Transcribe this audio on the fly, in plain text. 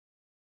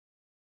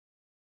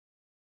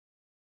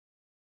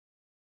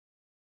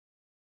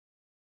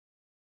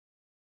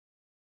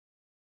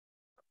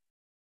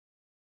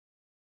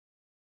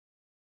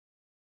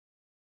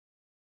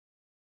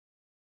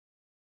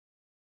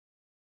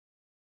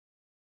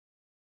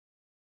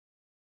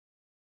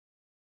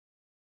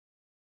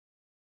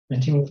I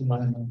think my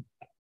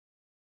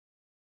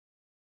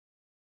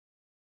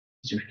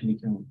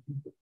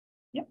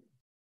Yeah.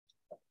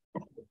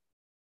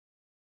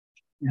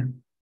 Yeah.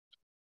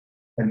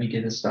 Let me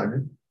get it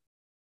started.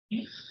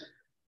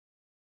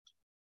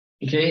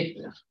 Okay.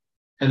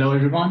 Hello,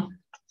 everyone.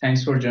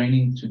 Thanks for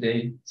joining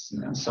today's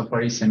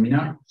Safari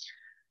seminar.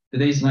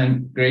 Today is my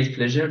great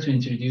pleasure to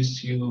introduce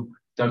to you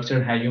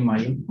Dr. Haiyu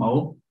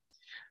Mao.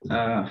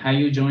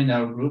 Haiyu joined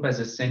our group as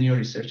a senior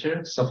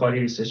researcher, Safari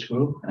Research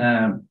Group,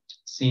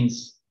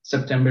 since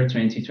September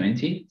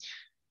 2020.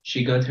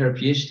 She got her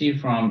PhD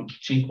from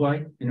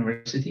Tsinghua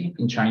University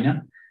in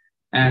China,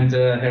 and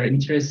her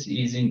interest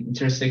is in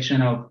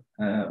intersection of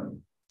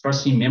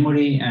processing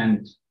memory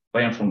and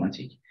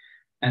bioinformatics.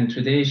 And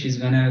today she's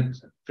gonna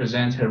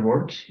present her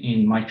work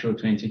in Micro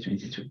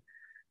 2022.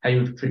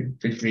 Haiyu,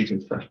 feel free to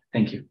start.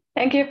 Thank you.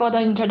 Thank you for the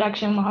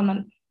introduction,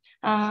 Mohammed.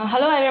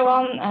 Hello,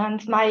 everyone,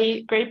 and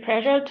my great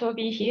pleasure to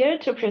be here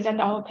to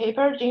present our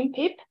paper,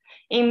 GenPIP,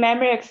 in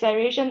memory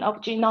acceleration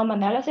of genome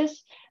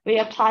analysis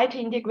via tight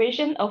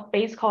integration of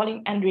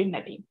Basecalling and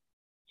remapping.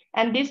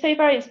 And this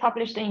paper is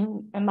published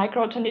in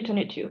Micro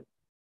 2022.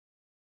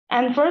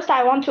 And first,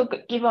 I want to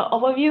give an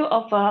overview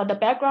of the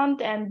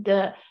background and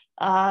the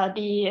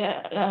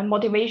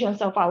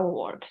motivations of our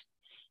work.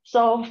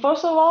 So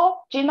first of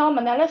all, genome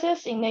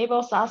analysis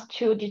enables us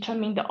to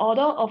determine the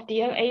order of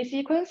DNA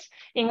sequence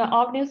in an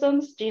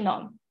organism's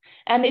genome.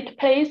 And it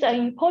plays an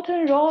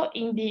important role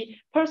in the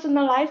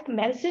personalized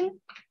medicine,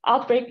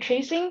 outbreak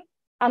tracing,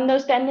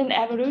 understanding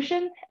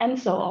evolution, and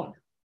so on.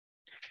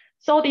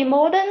 So the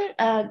modern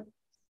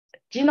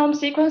genome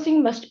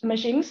sequencing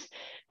machines,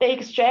 they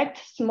extract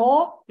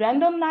small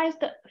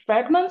randomized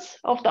fragments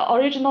of the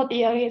original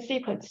DNA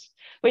sequence,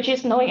 which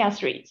is known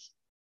as reads.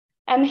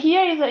 And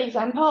here is an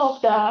example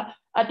of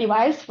a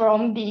device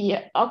from the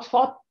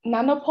Oxford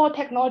Nanopore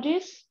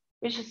technologies,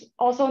 which is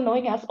also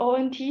known as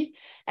ONT.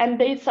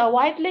 And it's a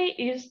widely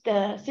used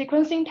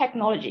sequencing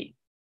technology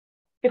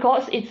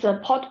because it's a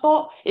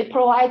portable, it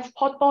provides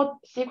portable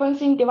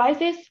sequencing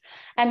devices,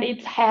 and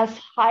it has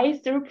high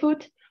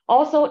throughput.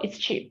 Also, it's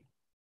cheap.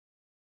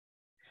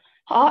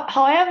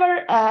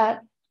 However,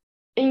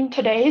 in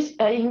today's,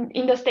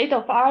 in the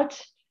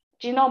state-of-art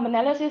genome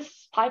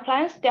analysis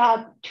pipelines, there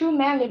are two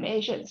main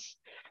limitations.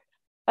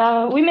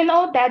 We may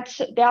know that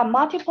there are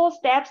multiple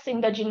steps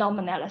in the genome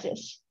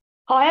analysis.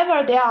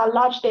 However, there are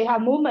large data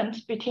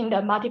movements between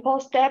the multiple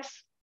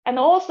steps, and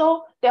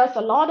also there's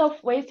a lot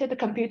of wasted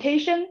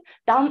computation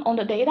done on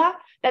the data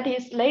that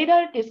is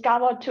later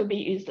discovered to be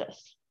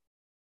useless.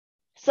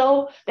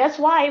 So that's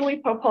why we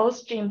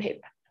propose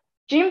GenPIP.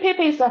 GenPIP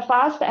is a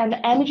fast and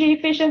energy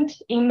efficient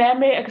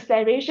in-memory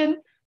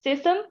acceleration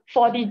system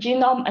for the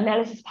genome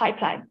analysis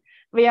pipeline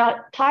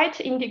via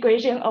tight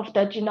integration of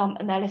the genome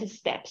analysis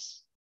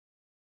steps.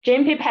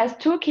 GenPIP has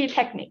two key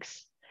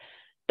techniques.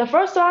 The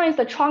first one is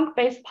the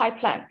trunk-based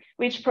pipeline,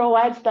 which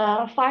provides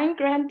the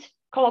fine-grained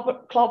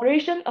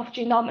collaboration of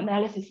genome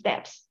analysis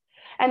steps.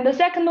 And the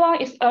second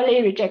one is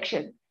early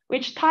rejection,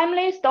 which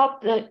timely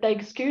stops the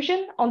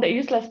execution on the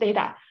useless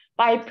data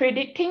by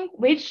predicting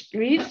which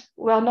reads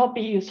will not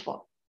be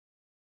useful.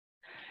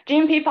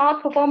 GenPIP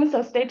outperforms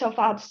the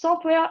state-of-art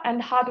software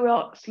and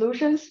hardware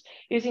solutions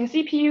using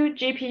CPU,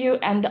 GPU,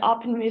 and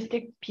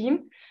optimistic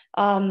PIM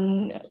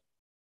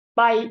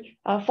by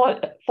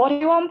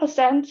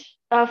 41%,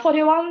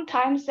 41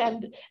 times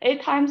and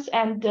 8 times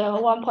and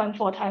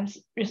 1.4 times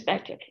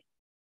respectively.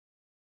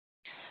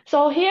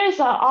 So here's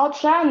an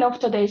outline of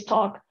today's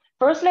talk.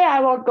 Firstly, I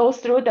will go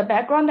through the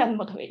background and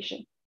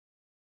motivation.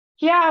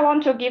 Here, I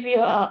want to give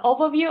you an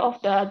overview of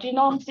the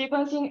genome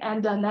sequencing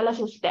and the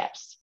analysis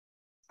steps.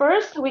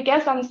 First, we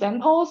get some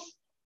samples.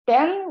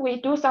 Then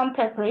we do some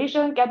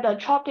preparation, get the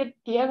chopped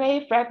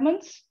DNA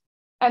fragments.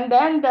 And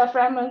then the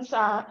fragments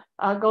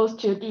goes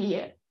to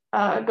the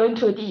going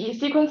to the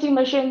sequencing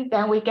machine,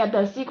 then we get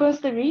the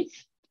sequenced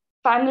reads.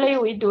 Finally,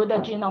 we do the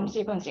genome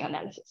sequencing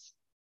analysis.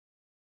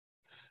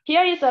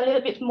 Here is a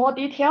little bit more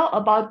detail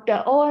about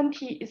the ONT,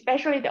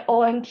 especially the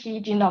ONT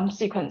genome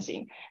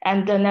sequencing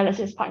and the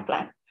analysis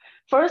pipeline.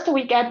 First,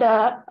 we get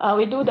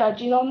we do the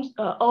genome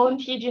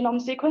ONT genome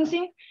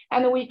sequencing,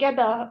 and we get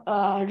the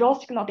raw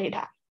signal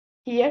data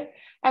here,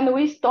 and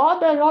we store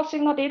the raw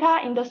signal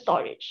data in the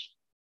storage.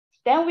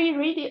 Then we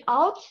read it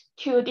out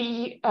to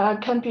the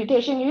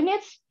computation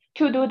units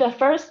to do the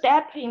first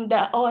step in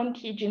the ONT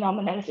genome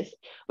analysis,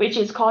 which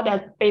is called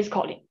as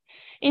Basecalling.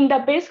 In the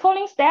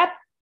Basecalling step,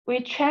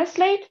 we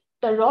translate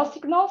the raw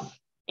signals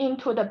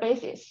into the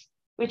basis,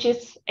 which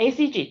is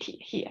ACGT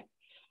here.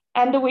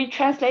 And we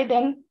translate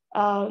them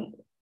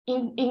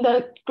in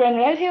the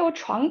granularity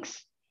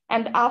trunks.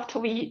 And after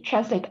we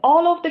translate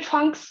all of the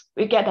trunks,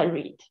 we get a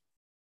read.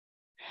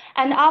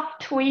 And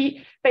after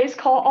we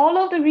Basecall all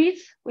of the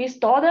reads, we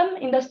store them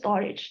in the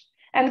storage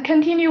and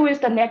continue with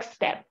the next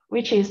step,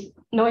 which is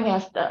known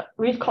as the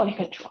read quality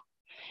control.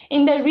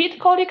 In the read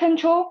quality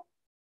control,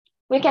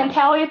 we can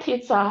tell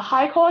it's a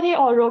high quality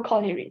or low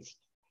quality reads.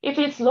 If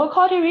it's low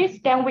quality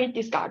reads, then we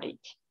discard it.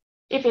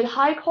 If it's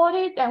high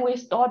quality, then we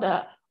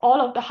store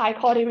all of the high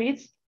quality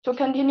reads to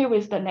continue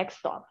with the next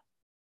step.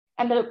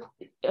 And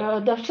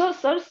the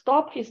third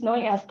step is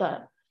known as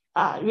the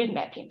read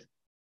mapping.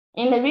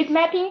 In the read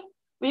mapping,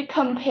 we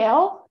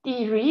compare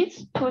the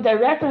reads to the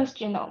reference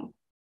genome,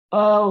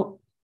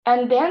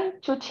 and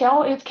then to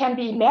tell it can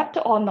be mapped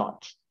or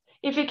not.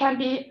 If it can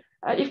be,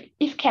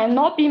 if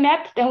cannot be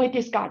mapped, then we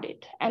discard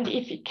it. And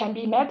if it can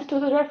be mapped to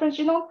the reference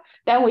genome,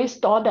 then we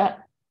store the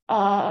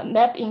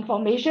map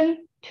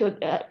information to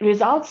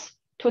results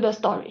to the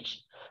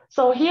storage.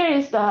 So here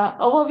is the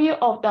overview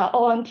of the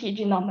ONT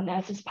genome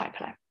analysis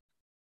pipeline.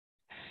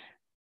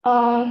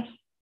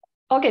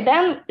 Okay,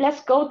 then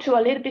let's go to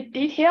a little bit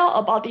detail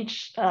about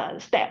each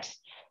steps.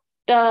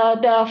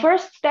 The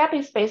first step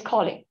is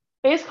Basecalling.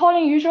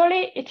 Basecalling,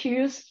 usually it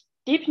uses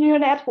deep neural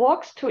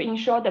networks to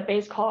ensure the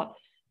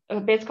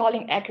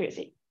Basecalling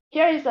accuracy.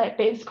 Here is a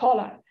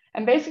Basecaller,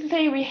 and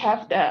basically we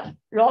have the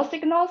raw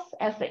signals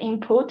as the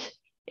input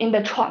in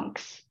the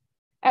trunks.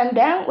 And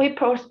then we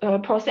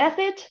process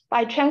it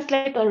by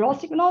translate the raw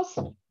signals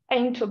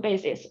into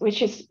bases,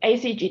 which is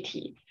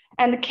ACGT,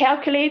 and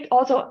calculate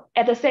also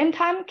at the same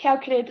time,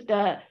 calculate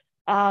the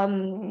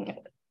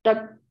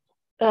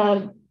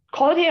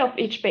quality of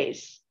each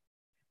base.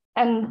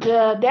 And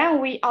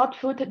then we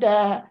output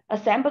the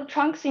assembled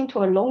trunks into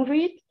a long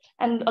read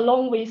and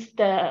along with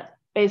the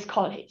base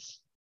qualities.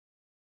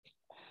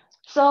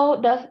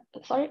 So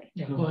sorry?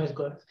 Yeah, go ahead.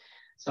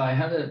 So I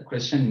had a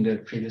question in the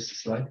previous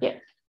slide. Yeah.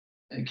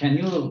 Can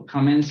you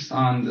comment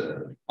on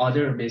the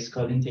other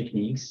Basecalling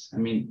techniques? I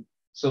mean,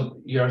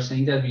 so you are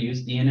saying that we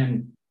use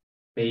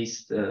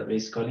DNN-based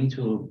Basecalling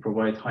to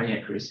provide high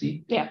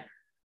accuracy. Yeah.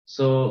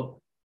 So,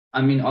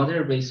 I mean,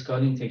 other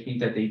Basecalling technique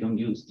that they don't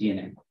use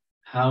DNN,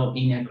 how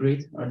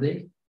inaccurate are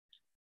they?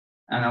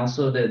 And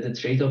also the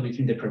trade-off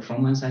between the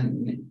performance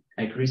and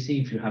accuracy,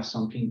 if you have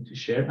something to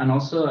share. And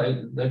also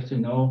I'd like to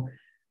know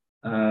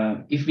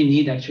if we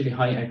need actually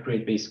high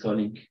accurate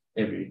Basecalling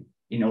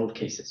in all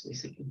cases,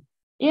 basically.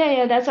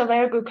 Yeah, that's a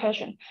very good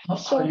question.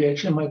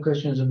 Actually, my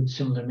question is a bit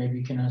similar. Maybe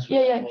you can answer.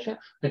 Yeah, sure.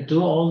 Like,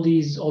 do all of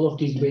these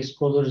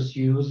Basecallers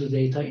use the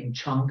data in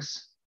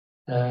chunks,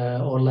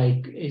 or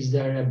like, is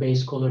there a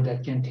Basecaller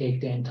that can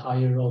take the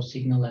entire raw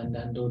signal and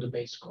then do the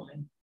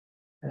Basecalling?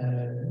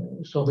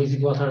 So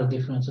basically, what are the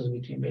differences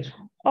between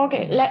Basecalling?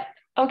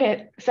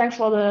 Okay, thanks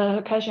for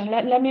the question.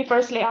 Let me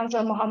firstly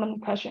answer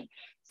Mohammed's question.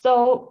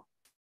 So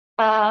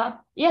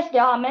yes,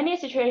 there are many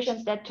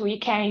situations that we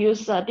can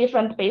use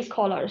different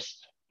Basecallers.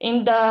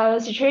 In the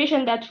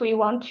situation that we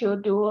want to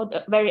do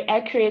the very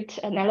accurate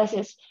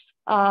analysis,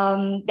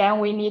 then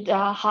we need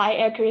a high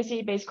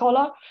accuracy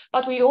Basecaller.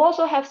 But we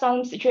also have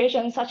some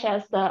situations such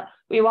as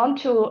we want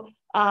to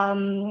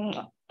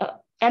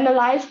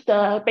analyze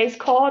the base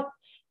call,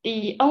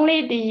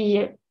 only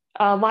the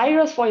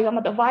virus, for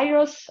example, the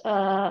virus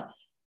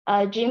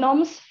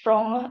genomes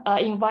from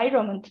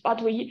environment,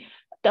 but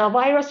the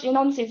virus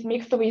genomes is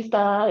mixed with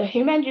the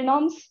human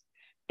genomes.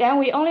 Then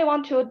we only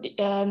want to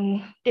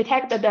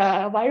detect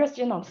the virus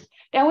genomes.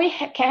 Then we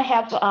can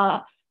have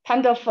a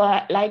kind of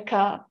like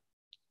a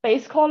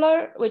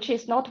Basecaller, which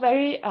is not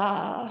very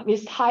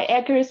with high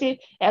accuracy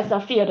as a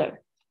filter.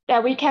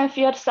 That we can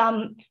filter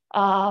some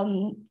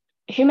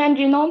human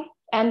genome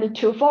and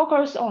to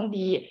focus on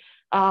the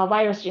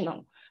virus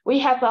genome. We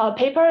have a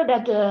paper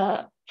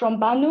that from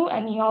Banu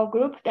and in our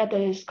group that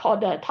is called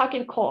the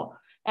target call,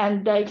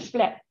 and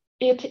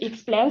it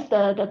explains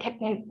the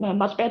technique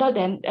much better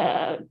than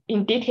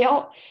in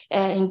detail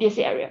in this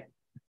area.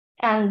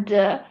 And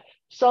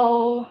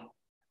so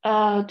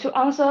to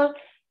answer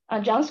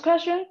John's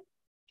question,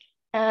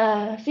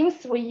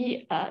 since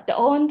the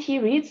ONT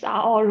reads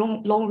are all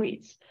long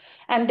reads,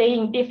 and they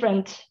in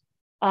different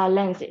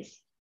lengths.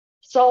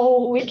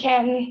 So we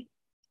can,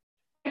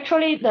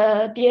 actually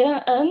the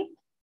DNN,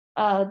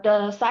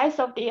 the size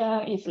of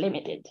DNN is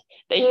limited,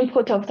 the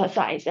input of the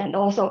size, and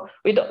also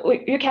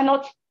you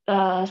cannot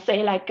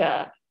say like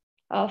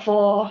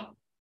for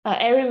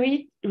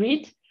every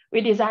read,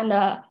 we design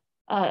a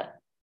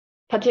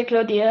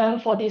particular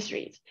DNN for this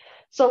read.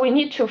 So we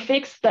need to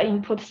fix the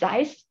input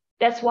size.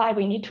 That's why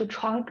we need to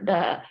trunk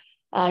the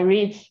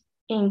reads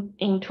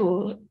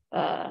into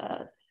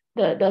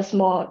the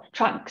small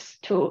chunks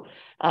to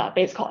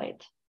base call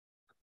it.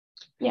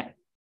 Yeah,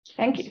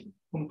 thank you.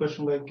 One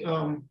question, like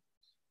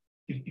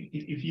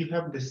if you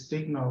have the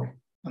signal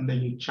and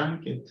then you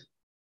chunk it,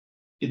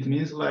 it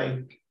means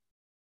like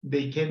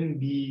they can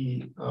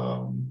be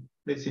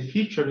let's say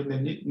featured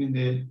in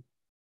the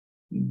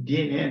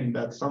DNN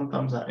that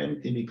sometimes are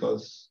empty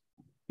because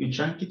you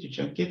chunk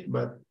it,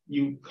 but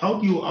how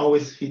do you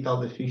always fit all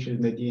the features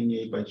in the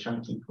DNA by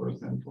chunking, for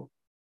example?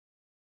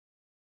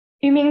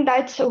 You mean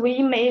that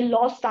we may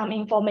lose some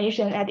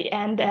information at the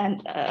end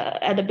and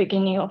at the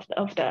beginning of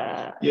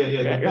the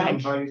depending on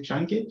how you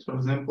chunk it. For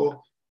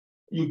example,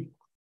 you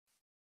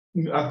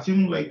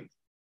assume like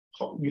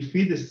you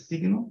feed the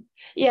signal.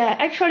 Yeah,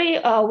 actually,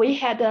 we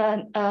had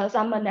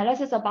some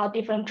analysis about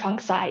different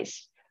trunk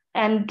size,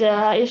 and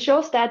it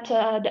shows that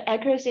the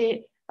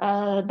accuracy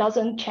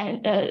doesn't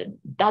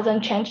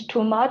change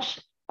too much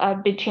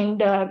between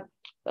the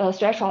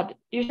threshold.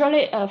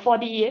 Usually,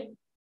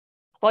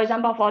 for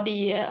example, for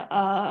the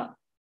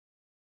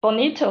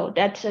bonito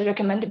that's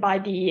recommended by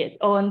the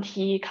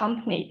ONT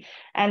company,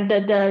 and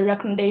the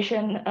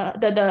recommendation,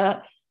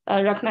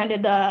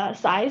 recommended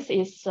size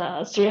is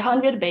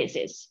 300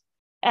 bases.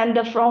 And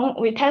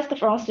we test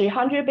from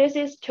 300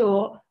 bases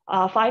to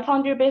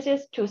 500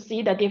 bases to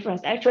see the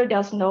difference. Actually,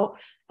 there's not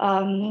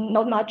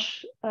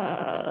much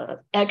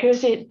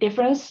accuracy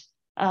difference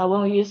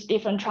when we use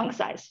different trunk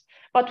size.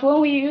 But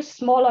when we use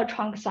smaller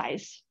trunk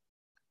size,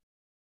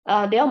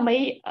 there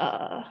may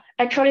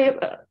actually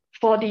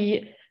for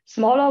the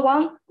smaller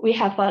one, we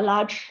have a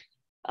large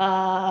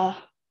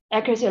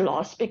accuracy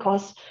loss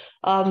because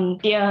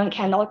DNA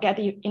cannot get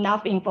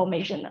recommended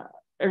information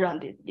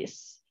around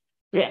this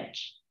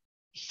range.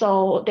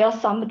 So there's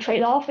some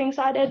trade-off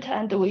inside it,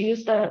 and we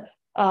use the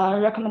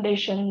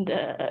recommended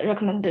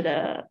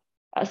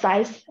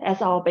size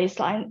as our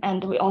baseline,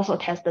 and we also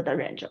tested the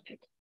range of it.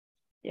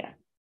 Yeah,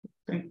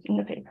 in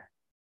the paper.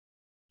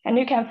 And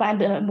you can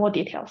find more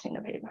details in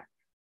the paper.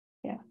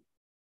 Yeah.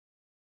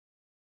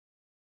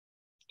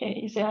 Okay,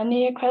 is there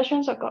any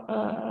questions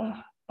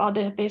about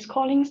the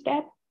Basecalling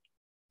step?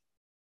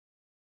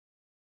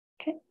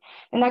 Okay,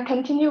 and I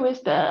continue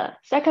with the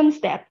second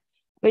step,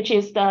 which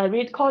is the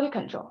read quality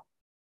control.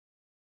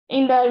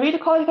 In the read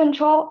quality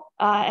control,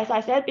 as I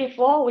said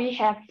before, we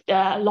have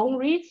the long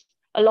reads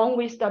along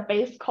with the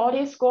base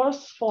quality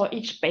scores for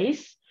each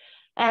base.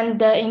 And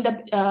in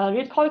the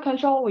read quality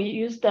control, we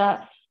use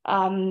the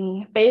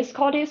base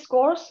quality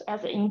scores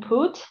as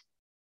input,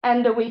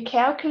 and we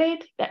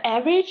calculate the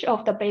average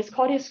of the base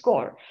quality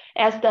score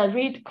as the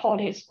read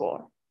quality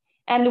score.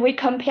 And we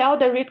compare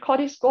the read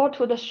quality score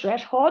to the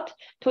threshold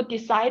to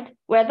decide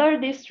whether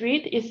this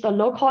read is the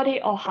low quality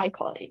or high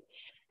quality.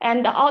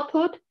 And the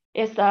output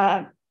is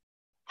the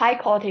high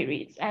quality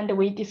reads, and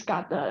we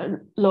discard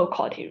the low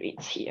quality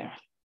reads here.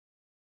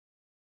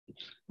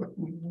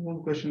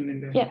 One question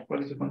in the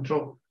quality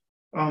control.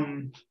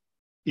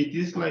 It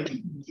is like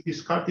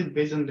discarded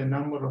based on the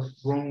number of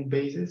wrong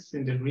bases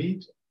in the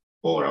read,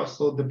 or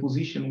also the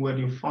position where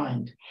you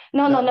find?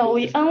 No.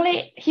 We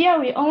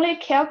only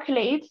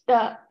calculate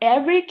the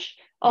average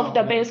of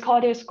the base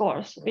quality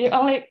scores. We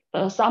only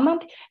sum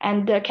it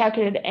and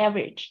calculate the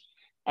average,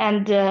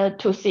 and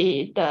to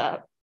see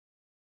the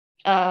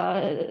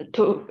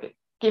to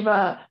give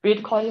a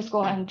read quality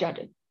score and judge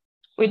it.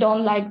 We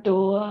don't like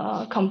do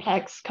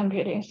complex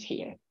computings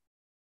here.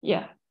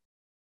 Yeah.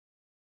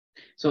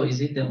 So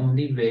is it the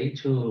only way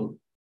to,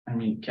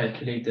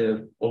 calculate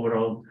the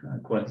overall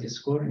quality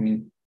score?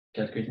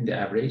 Calculating the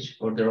average,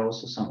 or there are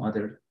also some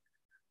other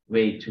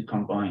way to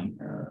combine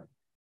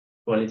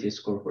quality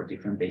score for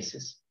different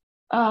bases?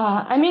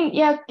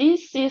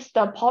 This is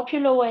the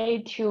popular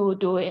way to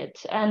do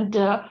it. And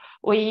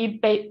we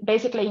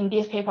basically in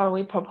this paper,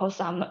 we propose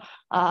some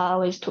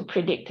ways to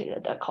predict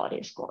the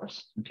quality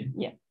scores. Okay.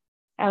 Yeah,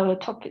 I will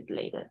talk it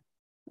later.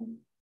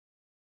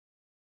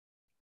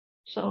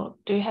 So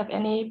do you have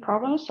any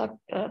problems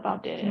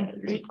about the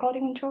read quality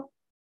control?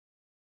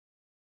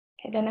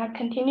 Okay, then I'll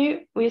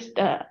continue with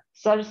the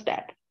third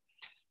step.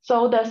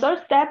 So the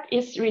third step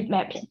is read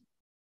mapping.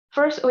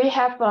 First, we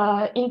have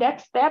an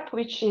index step,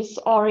 which is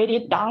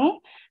already done.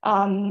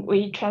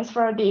 We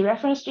transfer the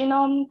reference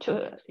genome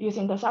to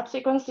using the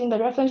subsequence in the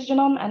reference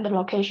genome and the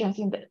locations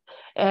in the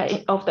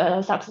of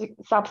the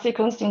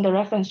subsequence in the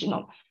reference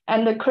genome,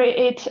 and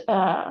create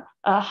a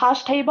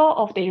hash table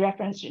of the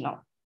reference genome.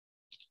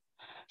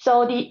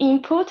 So the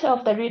input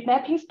of the read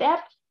mapping step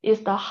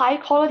is the high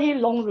quality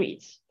long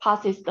reads,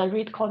 passes the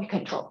read quality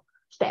control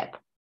step.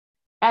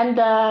 And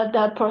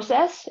the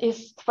process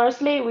is,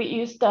 firstly, we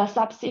use the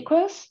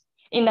subsequence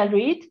in the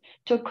read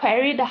to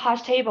query the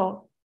hash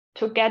table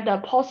to get the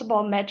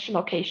possible match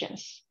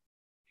locations.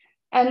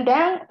 And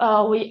then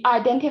we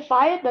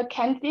identify the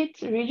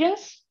candidate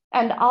regions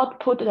and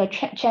output the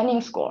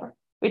chaining score,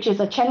 which is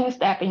a chaining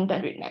step in the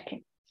read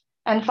mapping.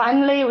 And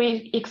finally,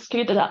 we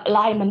execute the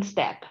alignment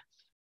step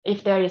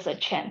if there is a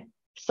chain.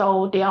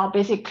 So there are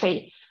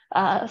basically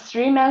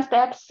three main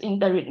steps in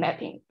the read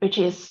mapping, which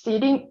is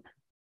seeding,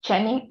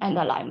 chaining, and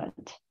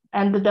alignment.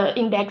 And the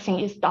indexing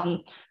is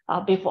done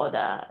before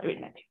the read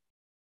mapping.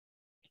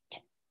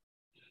 Okay.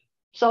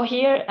 So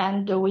here,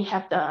 and we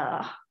have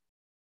the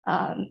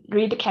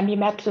read can be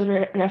mapped to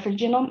the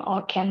reference genome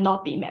or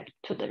cannot be mapped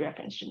to the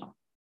reference genome.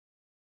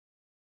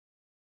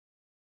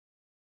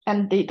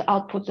 And it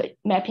outputs the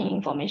mapping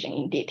information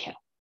in detail.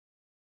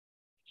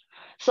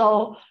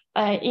 So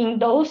in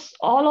those,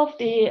 all of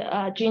the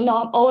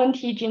ONT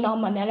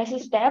genome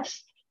analysis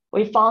steps,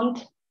 we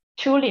found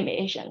two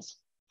limitations.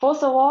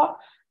 First of all,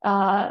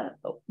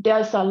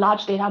 there's a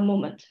large data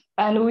movement.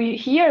 And we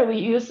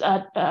use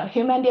a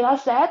human data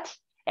set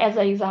as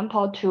an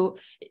example to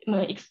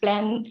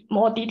explain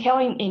more detail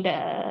in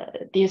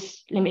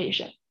this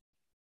limitation.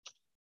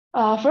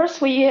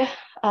 First, we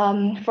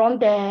from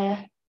the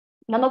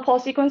Nanopore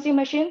sequencing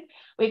machine,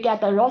 we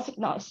get the raw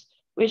signals,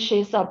 which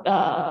is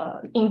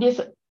in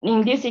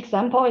this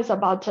example is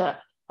about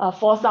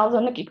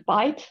 4,000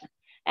 gigabytes,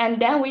 and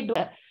then we do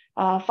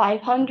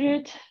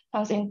 500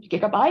 something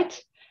gigabytes,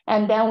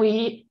 and then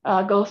we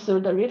go through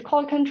the read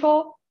quality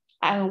control,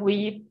 and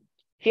we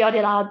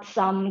filtered out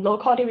some low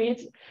quality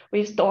reads.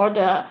 We store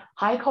the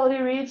high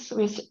quality reads,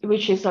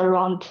 which is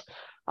around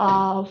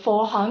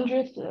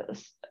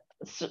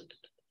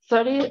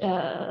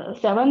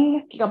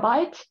 437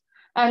 gigabytes.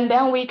 And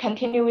then we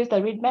continue with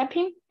the read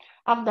mapping.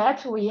 After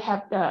that, we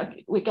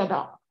get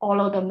all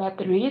of the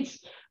mapped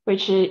reads,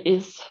 which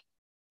is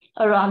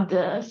around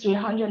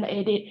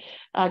 380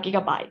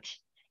 gigabytes.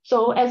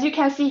 So as you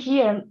can see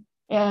here,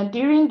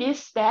 during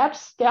these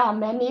steps, there are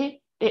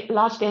many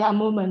large data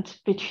movements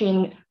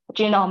between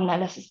genome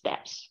analysis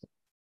steps.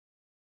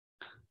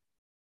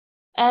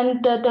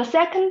 And the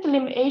second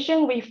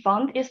limitation we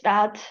found is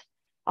that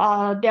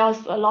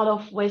there's a lot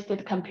of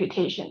wasted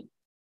computation.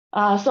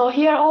 So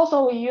here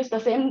also we use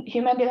the same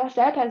human data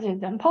set as an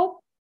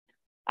example.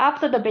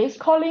 After the base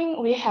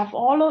calling, we have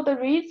all of the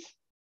reads,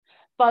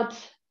 but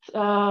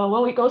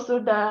when we go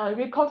through the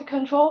read quality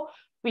control,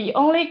 we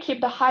only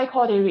keep the high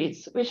quality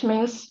reads, which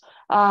means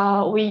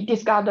we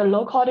discard the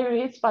low quality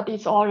reads, but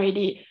it's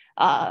already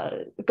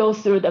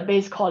goes through the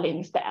base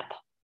calling step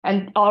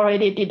and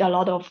already did a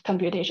lot of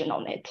computation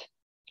on it.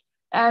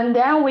 And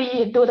then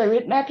we do the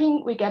read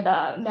mapping, we get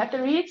the mapped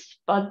reads,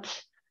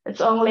 but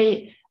it's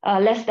only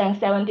less than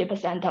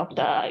 70% of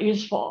the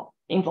useful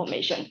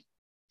information.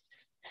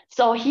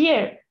 So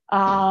here,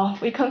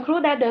 we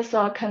conclude that there's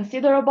a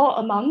considerable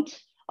amount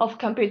of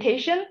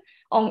computation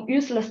on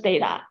useless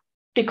data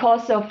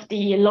because of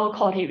the low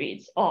quality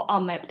reads or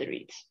unmapped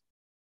reads.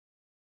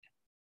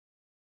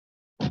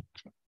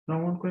 No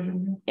one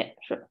question? Yeah,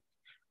 sure.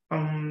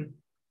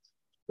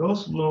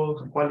 Those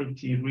low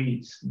quality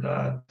reads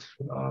that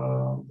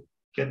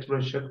get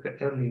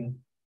rejected earlier,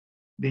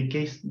 they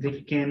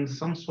can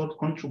some sort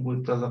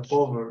contribute as a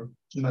cover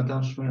in a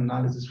downstream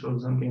analysis, for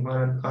example, in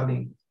viral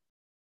calling.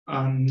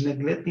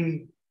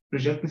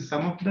 Rejecting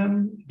some of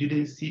them,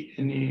 didn't see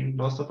any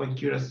loss of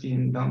accuracy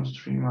in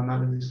downstream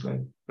analysis,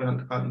 like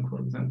viral calling, for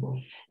example.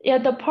 Yeah,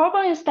 the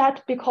problem is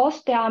that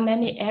because there are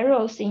many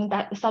errors in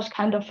that such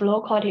kind of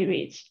low quality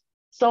reads.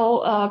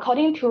 So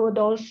according to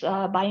those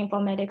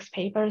bioinformatics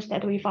papers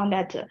that we found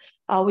that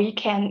we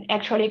can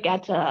actually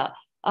get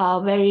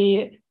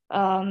very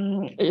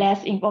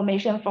less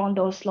information from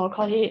those low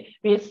quality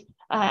reads.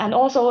 And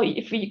also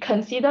if we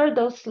consider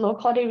those low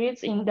quality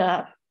reads in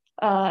the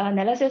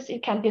analysis,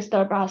 it can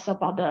disturb us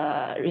about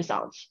the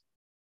results.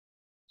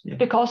 Yeah.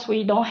 Because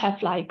we don't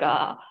have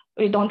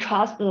we don't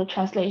trust the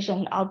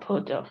translation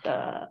output of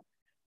the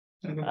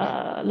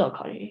low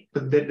quality.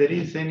 But there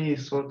is any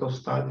sort of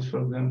studies,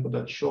 for example,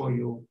 that show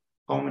you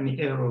how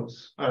many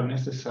errors are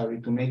necessary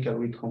to make a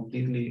read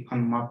completely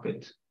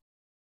unmapped,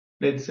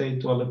 let's say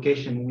to a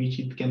location which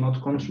it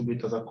cannot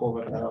contribute as a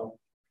cover at all?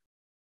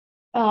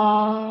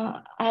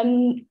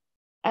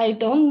 I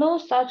don't know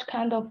such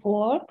kind of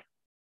work.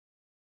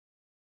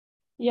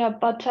 Yeah,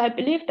 but I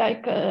believe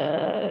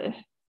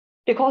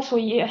because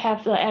we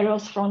have the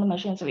errors from the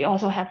machines, we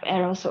also have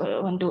errors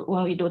when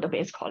we do the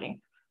base calling.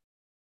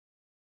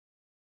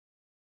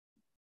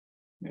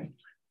 Yeah.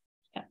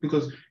 Yeah.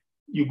 Because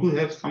you could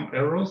have some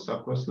errors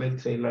across,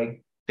 let's say,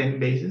 like 10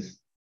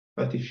 bases,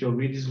 but if your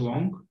read is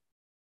long,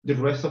 the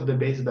rest of the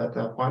bases that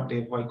are partly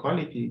of high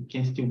quality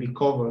can still be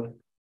covered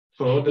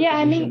for all the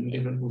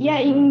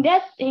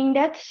in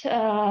that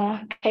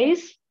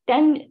case,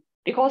 then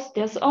because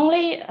there's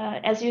only,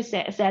 as you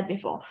said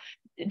before,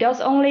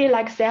 there's only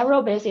like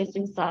several bases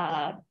is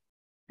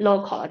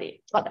low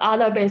quality, but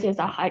other bases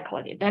are high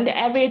quality. Then the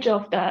average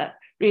of the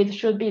reads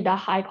should be the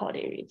high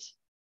quality reads.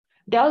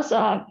 There's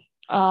a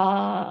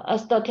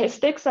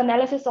statistics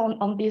analysis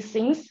on these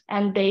things,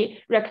 and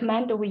they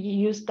recommend we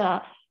use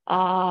the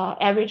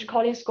average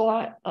quality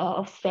score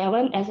of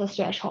 7 as a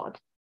threshold.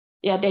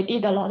 Yeah, they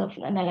did a lot of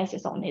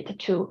analysis on it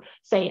to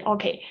say,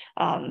 okay,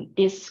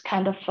 this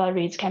kind of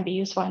reads can be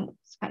used for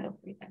this kind of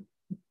read.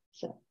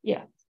 So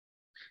yeah.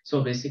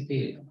 So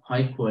basically,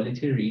 high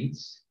quality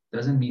reads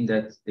doesn't mean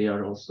that they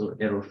are also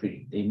error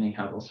free. They may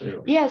have also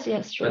error. Yes,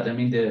 sure. But I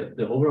mean,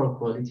 the overall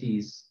quality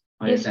is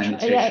higher than the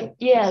threshold.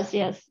 Yeah,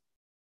 yes.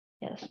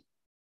 Yeah,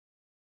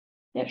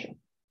 sure.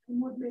 One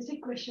more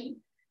basic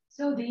question.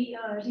 So the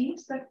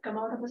reads that come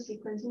out of a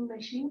sequencing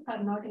machine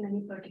are not in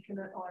any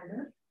particular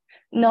order.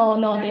 No,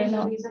 they're not. That is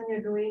the reason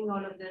you're doing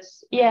all of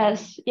this.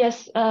 Yes.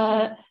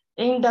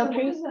 In the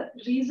what is the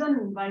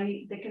reason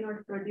why they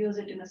cannot produce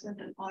it in a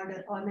certain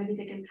order, or maybe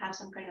they can have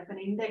some kind of an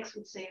index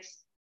which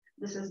says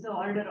this is the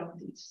order of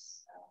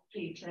these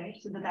reads, right?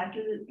 So that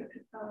will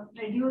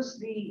reduce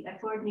the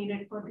effort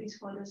needed for these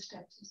further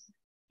steps.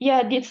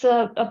 Yeah, it's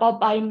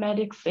about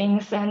biometric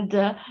things, and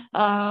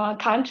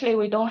currently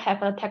we don't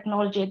have a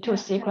technology to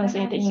sequence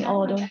it in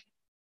order.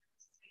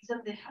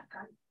 Reason they have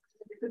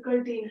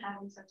difficulty in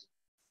having such.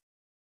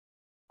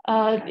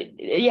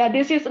 Yeah,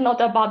 this is not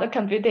about the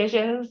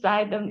computation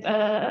side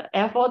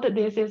effort.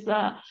 This is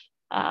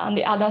on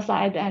the other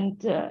side,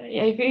 and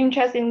if you're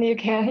interested, you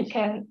can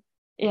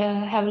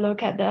have a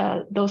look at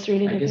those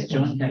really. I guess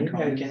John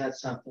can add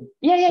something.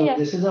 Yeah.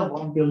 This is a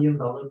 $1 billion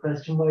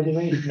question, by the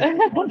way.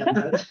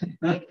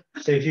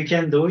 So if you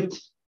can do it,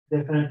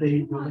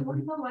 definitely. I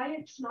don't know why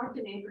it's not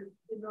been able to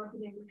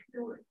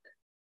do it.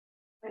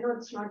 I know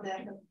it's not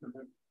there.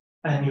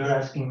 And you're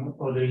asking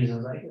for the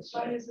reasons, I guess.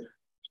 Why Right? is it?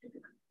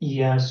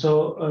 Yeah,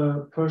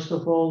 so first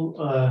of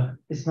all,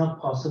 it's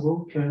not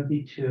possible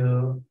currently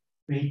to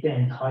read the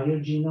entire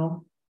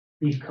genome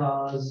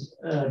because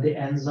the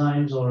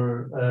enzymes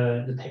or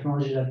the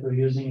technology that we're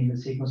using in the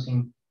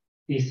sequencing,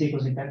 these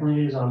sequencing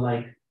technologies are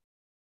like,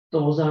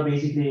 those are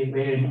basically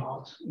wearing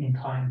out in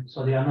time.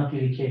 So they are not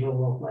really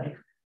capable of like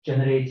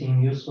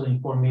generating useful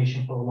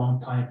information for a long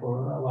time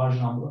for a large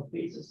number of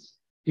bases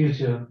due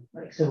to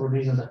like several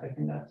reasons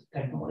affecting that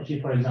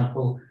technology. For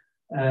example,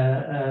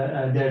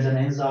 there's an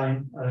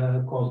enzyme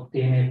called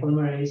DNA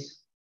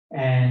polymerase,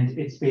 and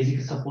it's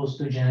basically supposed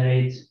to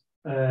generate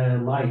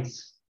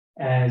lights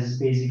as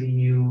basically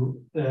you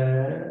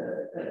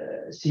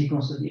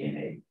sequence the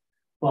DNA.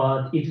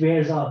 But it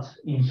wears out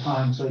in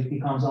time, so it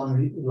becomes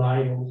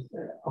unreliable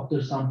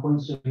after some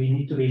point. So we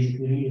need to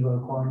basically really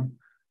work on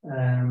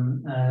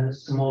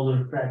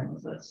smaller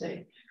fragments, let's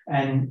say.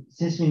 And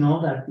since we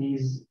know that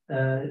these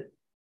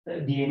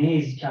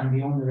DNAs can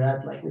be only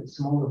read like with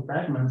smaller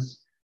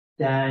fragments,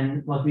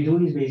 then what we do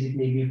is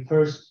basically we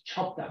first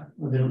chop them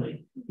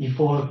literally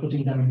before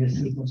putting them in the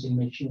sequencing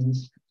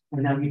machines,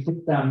 and then we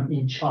put them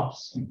in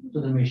chops to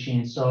the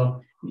machine.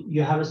 So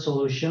you have a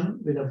solution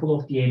with a full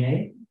of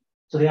DNA.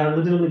 So they are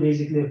literally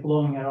basically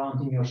flowing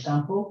around in your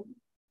sample,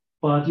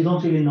 but you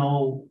don't really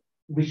know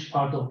which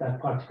part of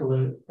that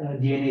particular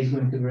DNA is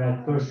going to be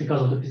read first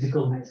because of the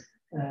physical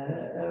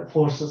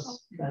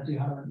forces that you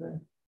have in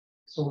the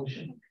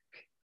solution.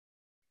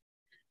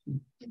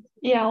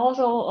 Yeah,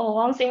 also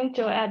one thing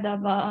to add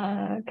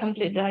up,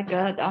 complete like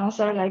the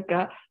answer, like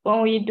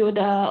when we do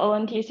the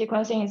ONT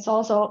sequencing, it's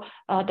also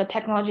the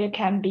technology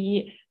can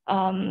be,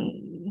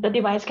 the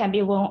device can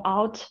be worn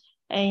out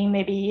in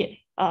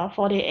maybe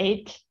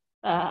 48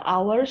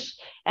 hours.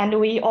 And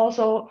we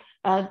also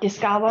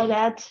discover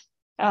that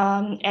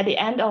at the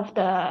end of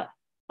the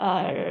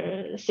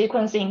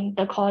sequencing,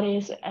 the quality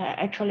is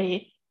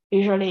actually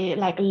usually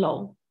like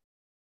low.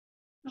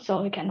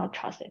 So we cannot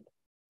trust it.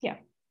 Yeah.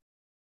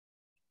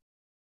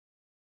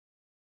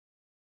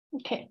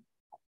 Okay.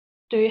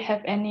 Do you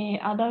have any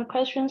other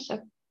questions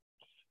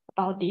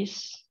about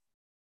this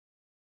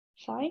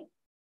slide?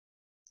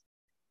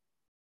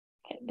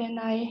 Okay, then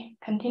I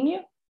continue.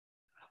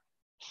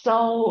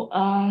 So,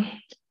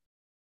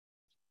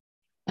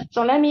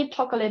 so let me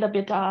talk a little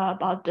bit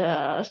about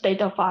the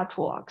state-of-art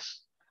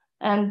works.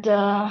 And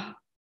the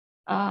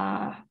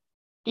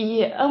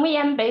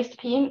NVM-based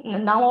PIM,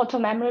 non-auto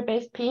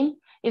memory-based PIM,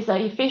 is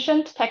an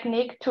efficient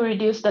technique to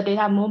reduce the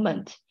data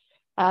movement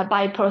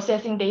by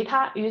processing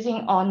data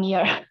using or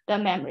near the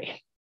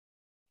memory.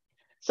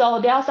 So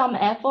there are some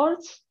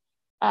efforts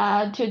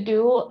to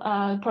do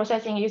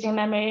processing using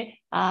memory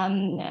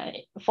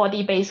for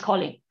the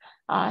Basecalling.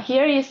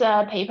 Here is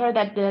a paper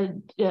that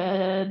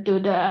do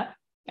the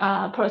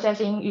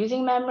processing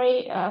using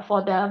memory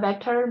for the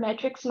vector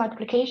matrix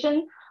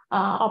multiplication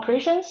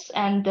operations,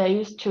 and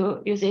use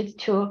it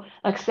to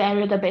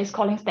accelerate the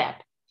Basecalling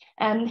step.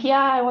 And here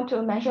I want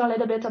to mention a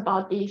little bit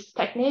about this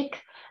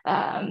technique.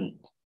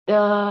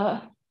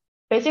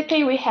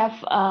 Basically we have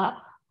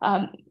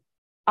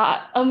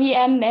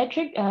NVM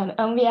metric,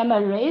 NVM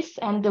arrays,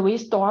 and we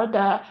store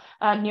the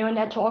neural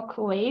network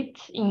weight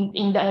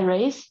in the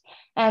arrays.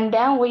 And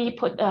then we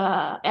put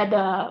add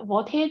a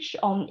voltage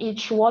on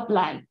each word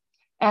line.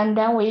 And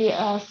then we,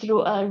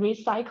 through a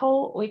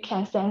recycle, we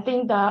can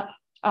sensing the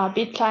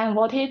bit line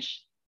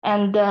voltage,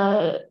 and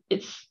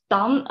it's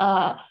done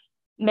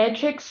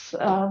matrix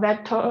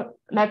vector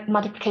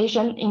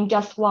multiplication in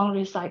just one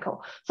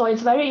recycle. So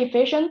it's very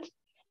efficient.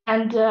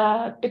 And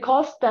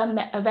because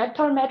the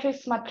vector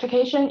matrix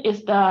multiplication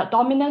is the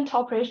dominant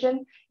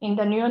operation in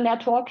the neural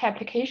network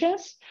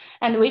applications,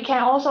 and we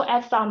can also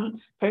add some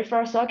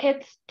peripheral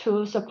circuits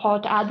to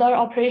support other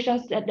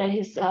operations that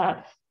is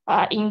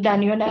in the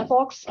neural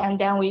networks, and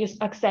then we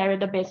accelerate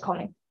the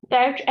Basecalling. There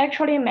are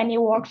actually many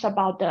works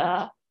about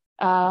the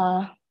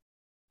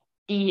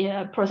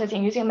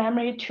processing using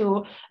memory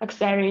to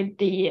accelerate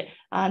the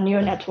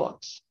neural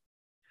networks.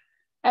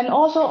 And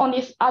also on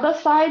this other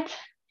side,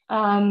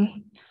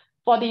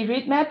 for the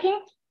read mapping,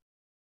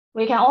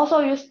 we can also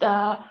use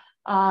the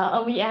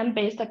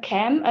NVM-based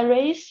CAM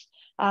arrays.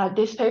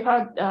 This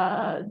paper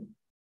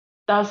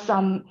does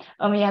some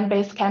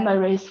NVM-based CAM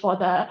arrays for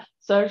the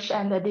search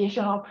and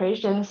addition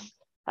operations,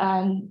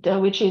 and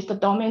which is the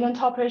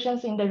dominant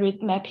operations in the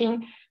read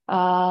mapping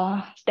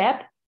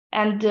step.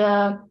 And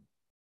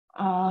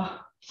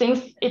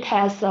since it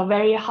has a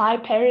very high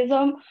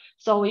parallelism,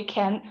 so we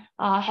can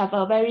have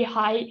a very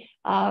high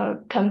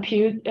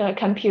computing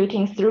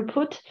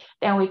throughput,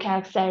 then we can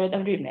accelerate the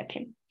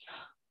remapping.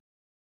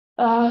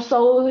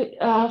 So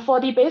for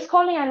the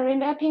Basecalling and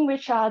remapping,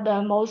 which are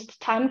the most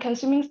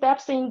time-consuming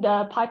steps in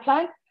the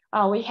pipeline,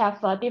 we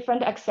have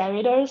different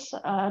accelerators,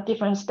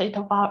 different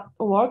state-of-art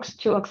works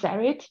to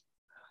accelerate.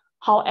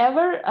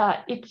 However,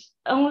 it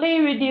only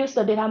reduces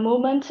the data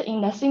movement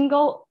in a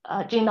single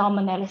genome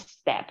analysis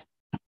step.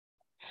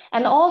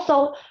 And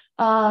also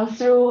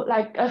through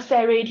like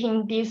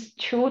accelerating these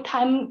two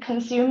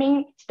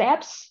time-consuming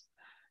steps,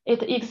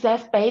 it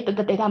exacerbates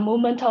the data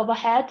movement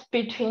overhead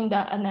between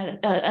the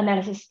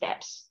analysis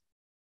steps.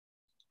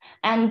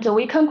 And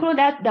we conclude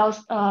that there's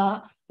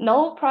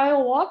no prior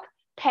work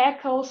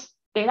tackles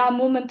data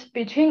movement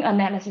between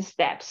analysis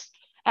steps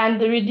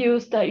and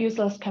reduce the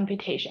useless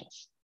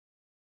computations.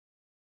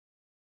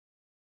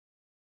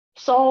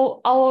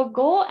 So our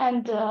goal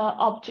and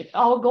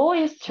our goal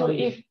is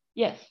to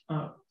yes.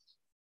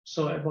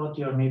 So about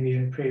your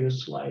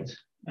previous slide,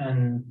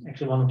 and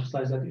actually one of the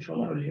slides that you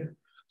showed earlier.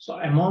 So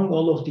among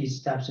all of these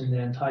steps in the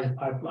entire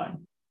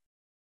pipeline,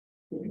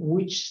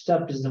 which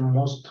step is the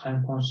most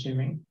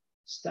time-consuming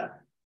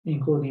step,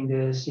 including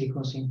the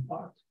sequencing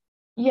part?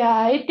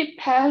 Yeah, it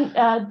depends.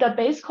 The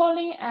base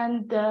calling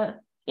and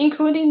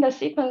including the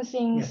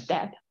sequencing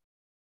step.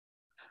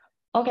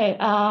 Okay.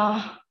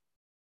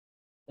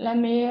 Let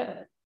me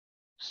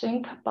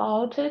think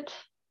about it.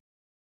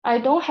 I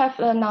don't have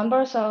the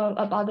numbers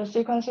about the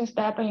sequencing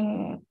step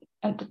in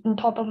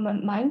top of my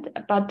mind,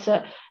 but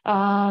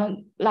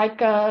like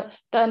the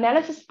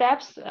analysis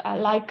steps are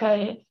like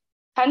a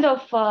kind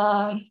of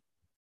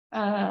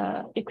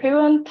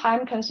equivalent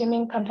time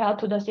consuming compared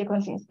to the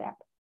sequencing step.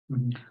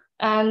 Mm-hmm.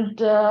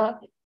 And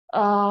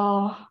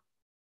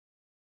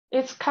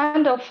it's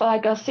kind of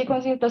like a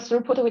sequencing the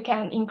throughput. We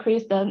can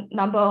increase the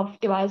number of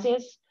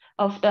devices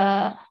of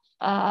the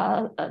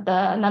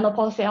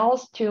nanopore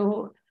cells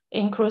to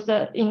increase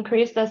the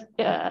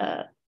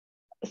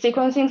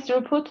sequencing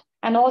throughput,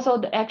 and also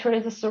the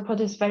throughput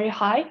is very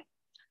high.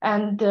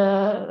 And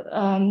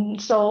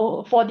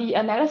so for the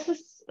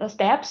analysis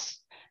steps,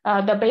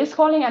 the base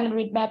calling and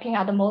read mapping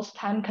are the most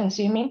time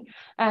consuming,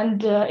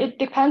 and it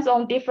depends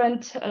on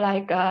different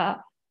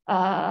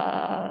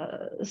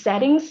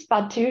settings,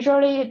 but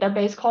usually the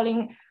base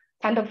calling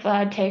kind of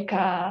take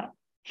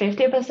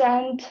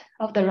 50%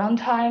 of the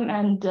runtime,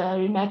 and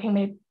remapping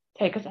may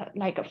take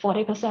like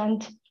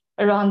 40%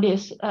 around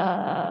these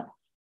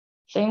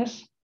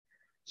things.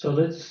 So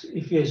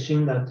if you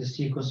assume that the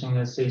sequencing,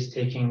 let's say, is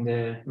taking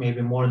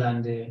maybe more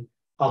than the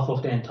half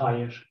of the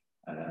entire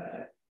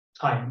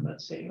time,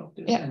 let's say, of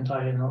this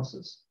entire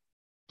analysis,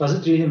 does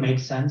it really make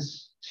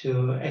sense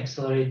to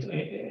accelerate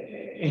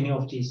any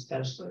of these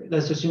steps?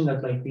 Let's assume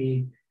that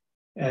we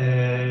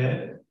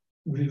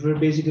were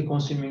basically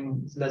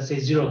consuming, let's say,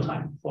 0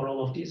 time for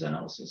all of these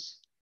analyses.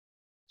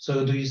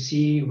 So do you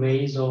see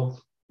ways of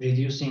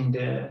reducing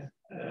the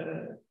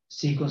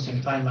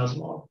sequencing time as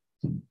well?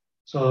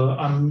 So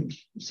I'm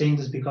saying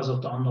this because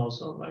of the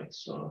unknowns, right?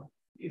 So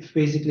if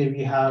basically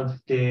we have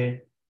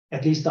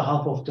at least the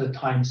half of the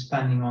time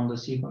spending on the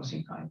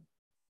sequencing time,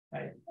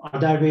 right? Are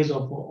there ways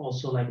of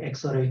also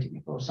accelerating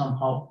it or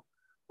somehow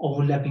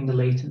overlapping the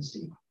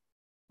latency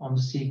on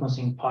the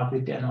sequencing part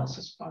with the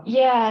analysis part?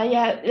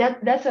 Yeah,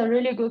 that's a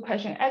really good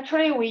question.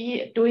 Actually,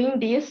 we doing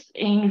this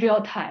in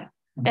real time.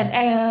 Mm-hmm.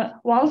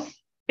 And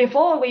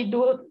before we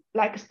do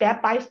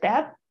step by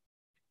step.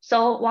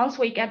 So once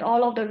we get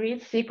all of the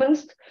reads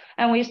sequenced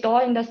and we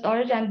store in the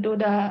storage and do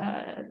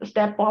the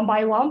step one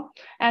by one,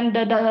 and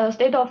the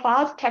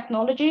state-of-art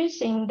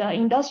technologies in the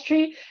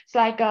industry, it's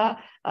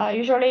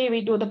usually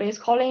we do the base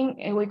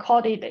calling, and we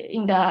code it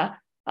in the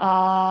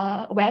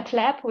wet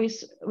lab,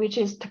 which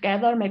is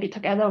together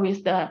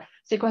with the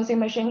sequencing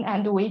machine,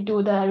 and we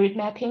do the read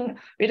mapping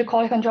with the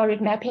quality control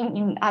read mapping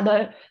in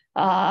other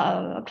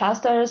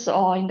clusters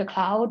or in the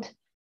cloud.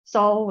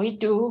 So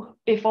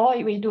before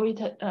we do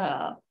it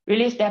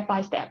really step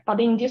by step.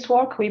 But in this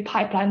work, we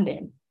pipeline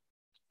them.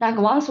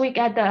 Once we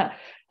get the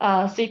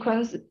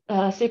sequenced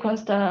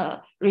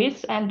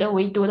reads, and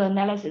we do the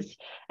analysis,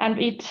 and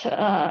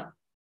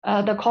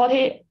the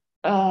quality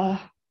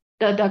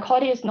the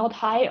quality is not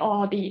high,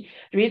 or the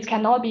reads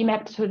cannot be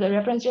mapped to the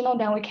reference genome,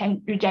 then we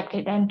can reject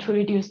it and to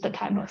reduce the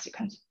time of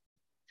sequence.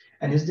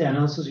 And is the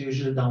analysis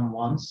usually done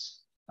once?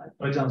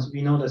 For example,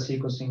 we know that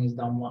sequencing is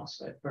done once,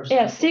 right?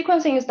 Yes,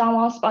 sequencing is done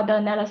once, but the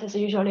analysis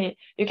usually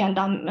you can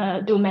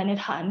do many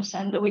times,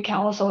 and we can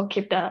also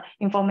keep the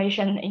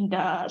information in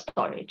the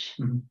storage,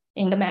 mm-hmm.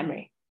 in the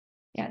memory,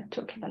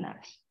 to keep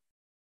analysis.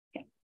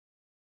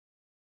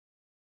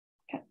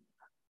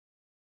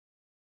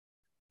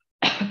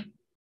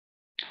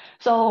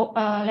 So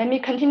let me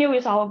continue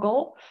with our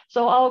goal.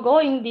 So our goal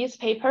in this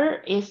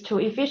paper is to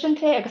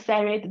efficiently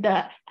accelerate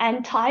the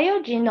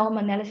entire genome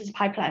analysis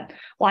pipeline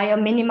while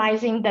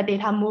minimizing the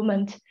data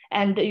movement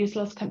and the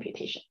useless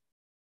computation.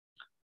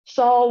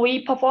 So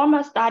we perform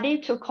a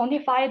study to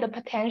quantify the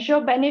potential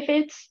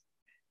benefits,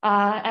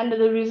 and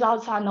the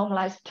results are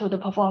normalized to the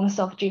performance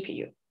of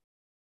GPU.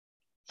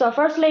 So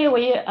firstly,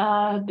 we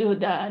do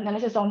the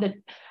analysis on the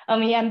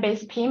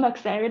MEM-based PIM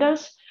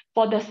accelerators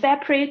for the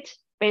separate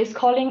base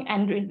calling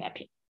and read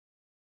mapping.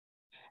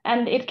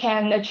 And it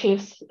can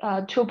achieve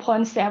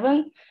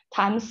 2.7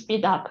 times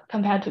speed up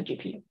compared to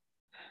GPU.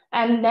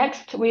 And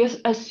next, we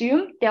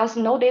assume there's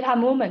no data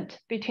movement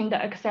between the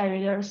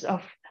accelerators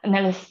of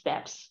analysis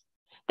steps.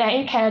 Then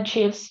it can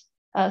achieve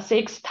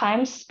 6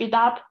 times speed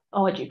up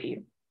over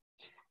GPU.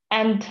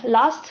 And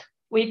last,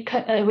 we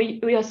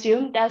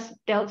assume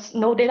there's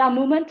no data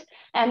movement,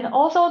 and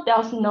also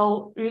there's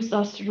no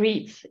resource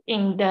reads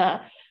in the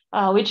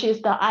which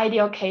is the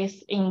ideal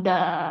case in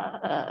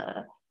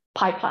the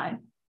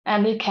pipeline.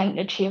 And it can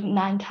achieve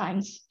 9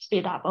 times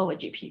speed up over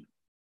GPU.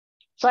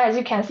 So as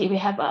you can see, we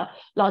have a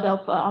lot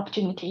of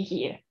opportunity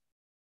here.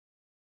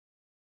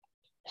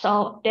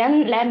 So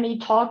then let me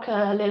talk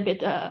a little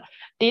bit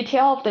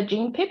detail of the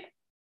GenPIP.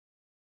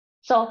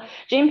 So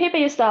GenPIP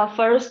is the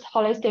first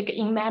holistic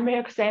in-memory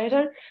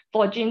accelerator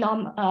for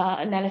genome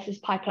analysis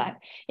pipeline,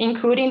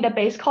 including the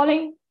base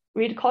calling,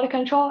 read quality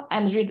control,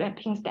 and read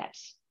mapping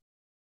steps.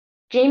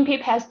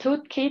 GenPIP has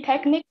 2 key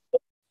techniques.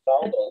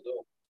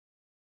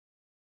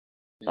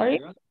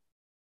 Sorry?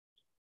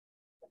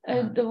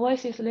 The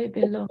voice is a little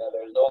bit low.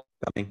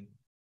 Coming.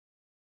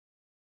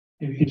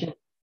 Maybe you can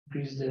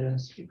increase the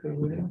speaker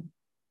volume.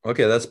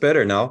 Okay, that's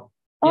better now.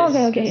 Oh,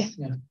 Yes, okay. yes,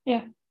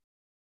 yeah.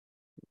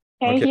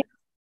 Can you Okay.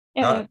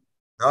 hear?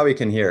 Now we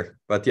can hear.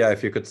 But yeah,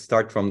 if you could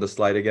start from the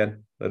slide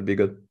again, that'd be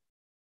good.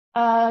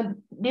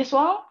 This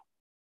one?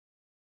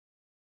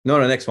 No,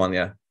 the next one,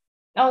 yeah.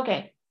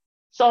 Okay.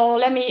 So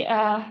let me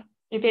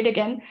repeat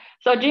again.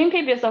 So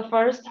GenPIP is the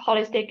first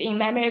holistic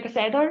in-memory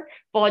accelerator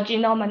for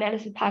genome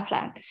analysis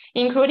pipeline,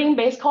 including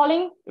base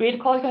calling, read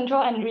quality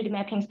control, and read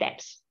mapping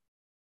steps.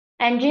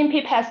 And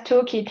GenPIP has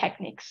 2 key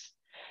techniques: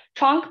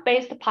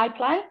 trunk-based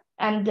pipeline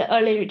and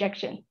early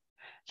rejection.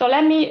 So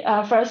let me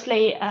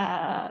firstly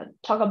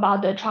talk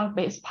about the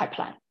trunk-based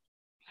pipeline.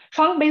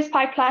 Trunk-based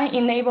pipeline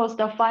enables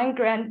the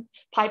fine-grained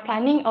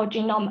pipelining of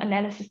genome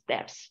analysis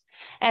steps,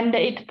 and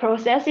it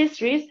processes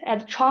reads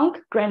at trunk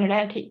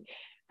granularity.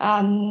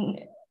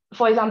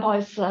 For example,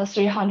 it's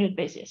 300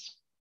 bases.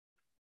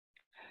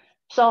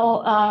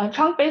 So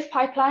trunk-based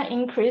pipeline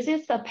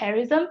increases the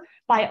parallelism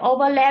by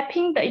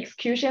overlapping the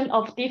execution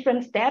of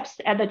different steps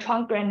at the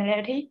trunk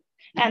granularity.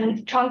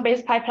 And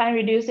trunk-based pipeline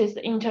reduces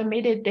the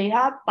intermediate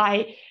data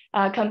by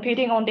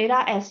computing on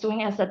data as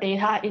soon as the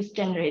data is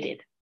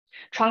generated.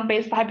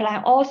 Trunk-based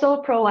pipeline also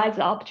provides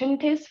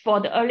opportunities for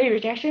the early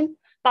rejection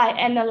by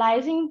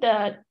analyzing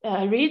the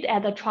read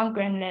at the trunk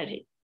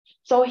granularity.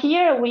 So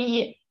here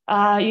we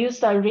use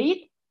the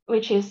read,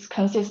 which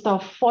consists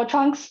of 4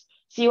 trunks,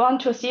 C1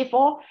 to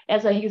C4,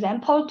 as an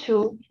example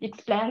to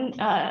explain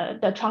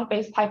the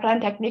trunk-based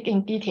pipeline technique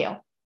in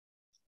detail.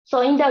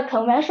 So in the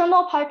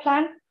conventional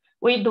pipeline,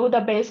 we do the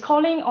base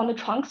calling on the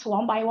trunks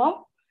 1 by 1.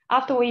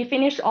 After we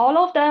finish all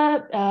of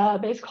the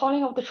base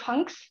calling of the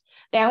trunks,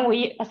 then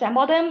we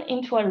assemble them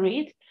into a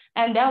read,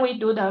 and then we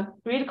do the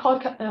read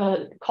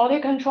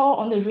quality control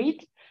on the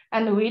read,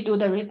 and we do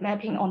the read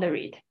mapping on the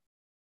read.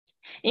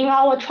 In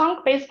our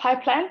trunk-based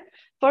pipeline,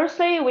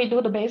 firstly, we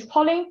do the base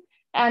calling,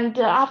 and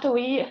after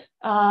we,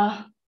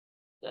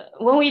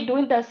 when we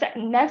do the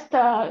next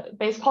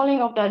base calling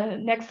of the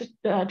next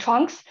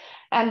trunks,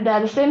 and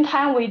at the same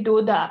time, we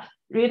do the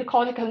read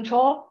quality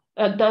control,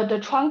 the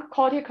trunk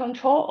quality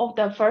control of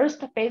the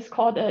first base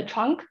called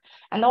trunk,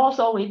 and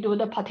also we do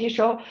the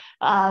partial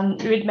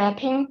read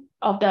mapping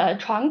of the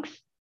trunks,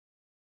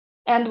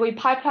 and we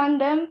pipeline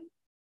them.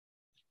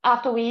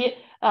 After we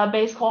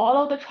base call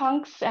all of the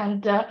trunks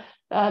and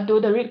do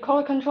the read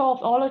quality control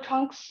of all the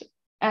trunks,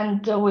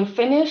 and we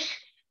finish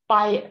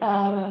by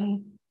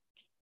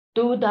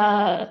do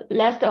the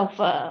list of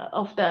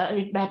the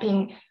read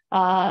mapping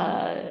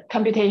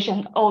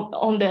computation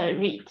on the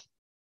read.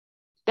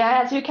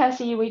 Then, as you can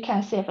see, we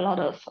can save a lot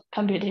of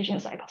computation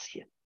cycles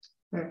here.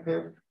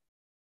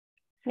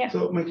 Yeah.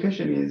 So my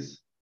question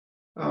is,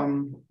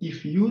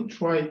 if you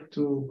try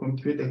to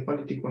compute the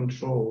quality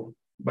control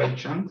by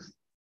chunks,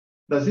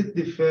 does it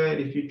differ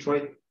if you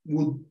try,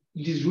 would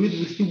this read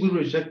will still be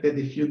rejected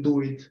if you do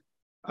it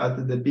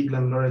at the big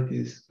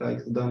granularities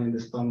like done in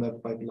the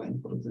standard pipeline,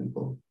 for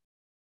example?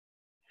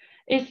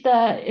 It's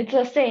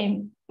the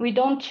same. We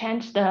don't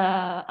change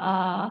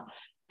the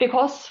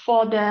because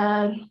for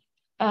the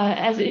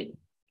as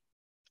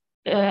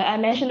I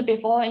mentioned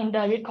before in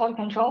the read quality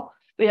control,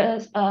 we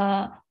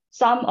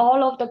sum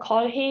all of the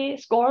quality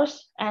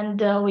scores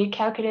and we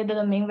calculate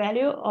the mean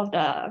value of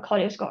the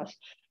quality scores.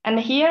 And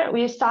here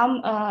we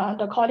sum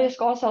the quality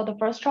scores of the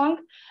first trunk,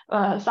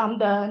 sum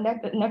the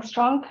next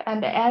trunk,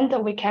 and the end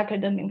we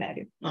calculate the mean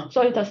value. Oh.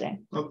 So it's the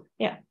same. Okay.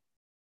 Yeah,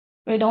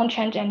 we don't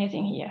change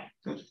anything here.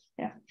 Good.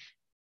 Yeah.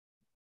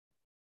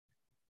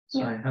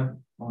 So I have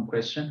one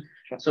question.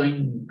 Sure. So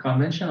in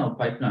conventional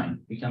pipeline,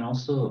 we can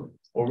also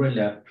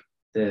overlap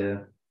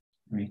the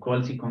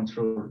quality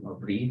control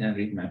of read and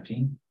read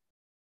mapping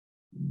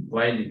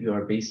while you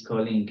are base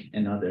calling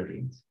another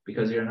read,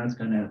 because you're not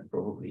going to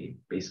probably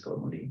base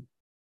call only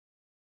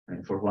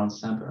for one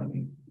sample. I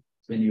mean,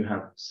 when you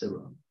have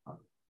several,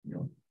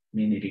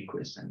 many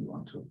requests and you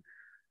want to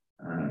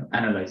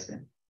analyze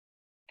them.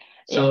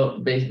 So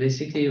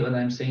basically what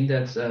I'm saying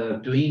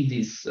that doing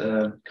this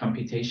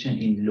computation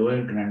in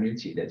lower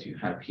granularity that you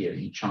have here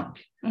in chunk,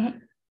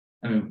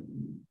 I mean,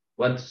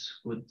 what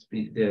would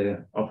be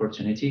the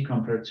opportunity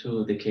compared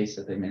to the case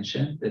that I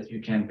mentioned, that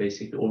you can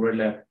basically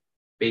overlap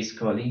base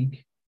calling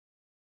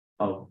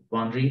of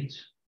one read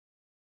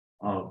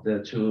of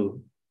the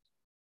two,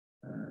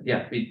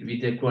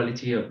 with the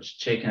quality of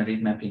check and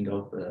read mapping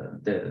of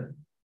the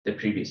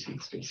previous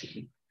reads,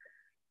 basically.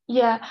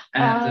 Yeah.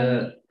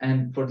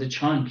 And for the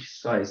chunk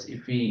size,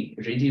 if we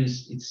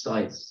reduce its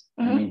size,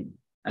 I mean,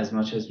 as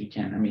much as we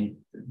can, I mean,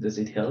 does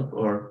it help,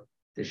 or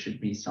there should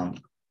be some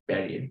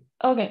barrier?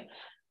 Okay,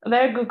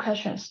 very good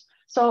questions.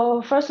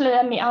 So firstly,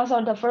 let me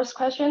answer the first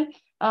question.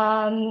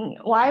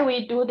 Why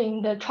we do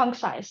the trunk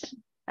size?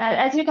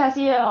 As you can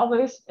see,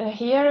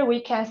 here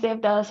we can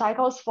save the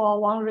cycles for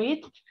one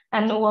read,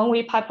 and when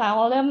we pipeline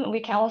all them,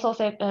 we can also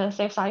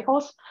save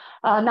cycles.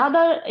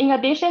 In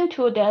addition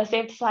to the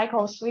saved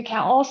cycles, we can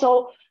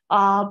also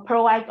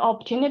provide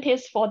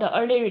opportunities for the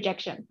early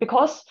rejection,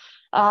 because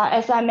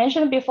as I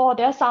mentioned before,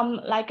 there are some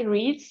like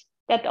reads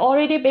that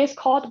already base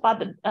called,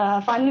 but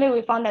finally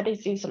we found that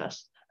it's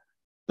useless.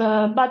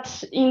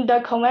 But in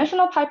the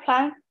conventional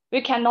pipeline,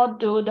 we cannot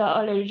do the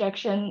early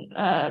rejection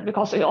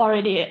because we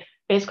already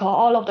base call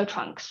all of the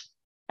trunks.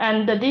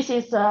 And this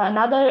is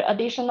another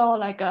additional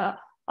like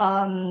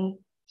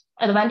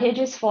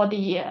advantages for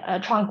the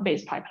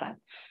trunk-based pipeline.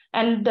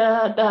 And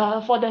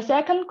for the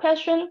second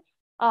question,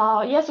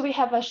 yes, we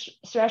have a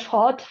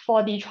threshold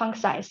for the trunk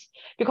size,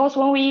 because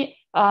when we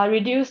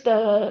reduce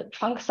the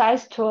trunk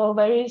size to a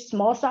very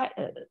small size,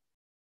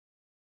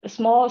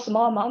 small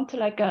amount,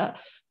 like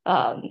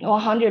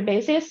 100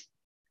 bases,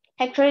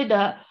 actually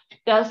the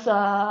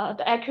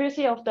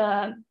accuracy of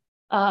the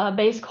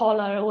base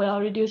caller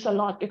will reduce a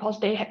lot, because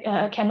they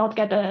cannot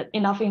get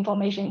enough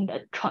information in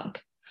the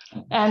trunk.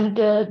 And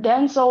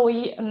then so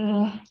we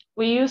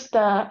use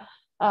the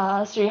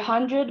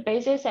 300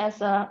 bases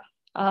as a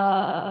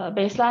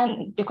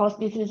baseline, because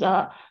this is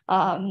a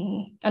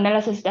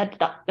analysis that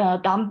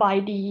done by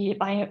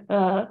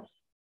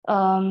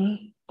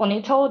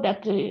Bonito,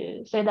 that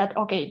say that,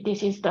 okay,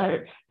 this is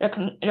the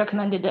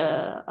recommended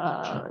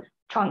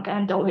trunk,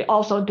 and we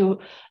also do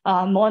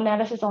more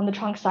analysis on the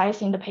trunk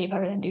size in the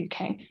paper, and you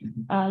can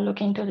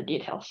look into the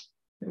details.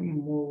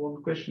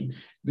 One question: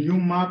 do you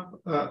map?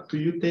 Do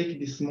you take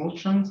the small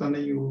chunks and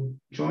then you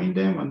join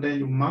them and then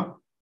you map,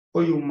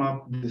 or you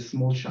map the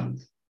small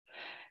chunks?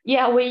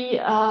 Yeah, we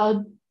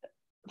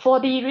for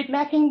the read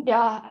mapping, there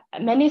are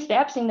many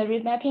steps in the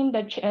read mapping: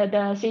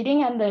 the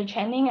seeding and the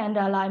chaining and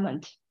the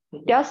alignment.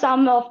 There are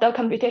some of the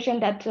computation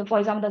that, for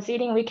example, the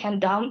seeding we can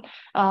done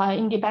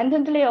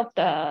independently of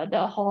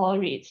the whole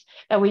reads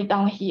that we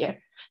done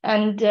here.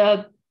 And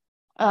there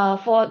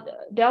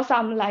are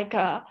some like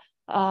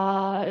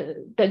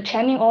the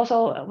chaining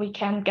also, we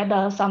can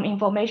get some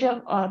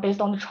information based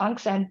on the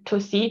trunks, and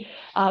to see,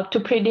 to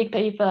predict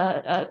if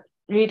a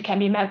read can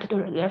be mapped to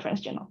the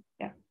reference genome.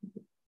 Yeah.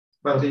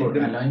 But for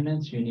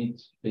alignment, you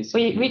need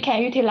basically... We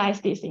can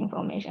utilize this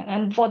information.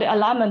 And for the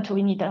alignment,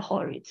 we need the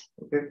whole reads.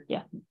 Okay.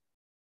 Yeah.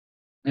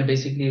 And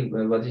basically,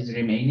 what is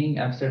remaining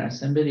after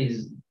assembly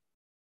is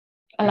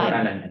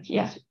alignment.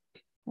 Yeah.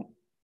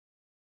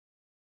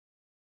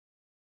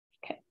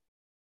 Okay.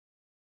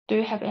 Do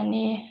you have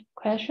any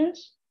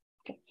questions?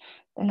 Okay.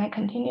 Then I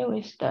continue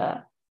with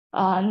the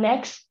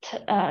next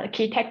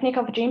key technique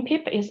of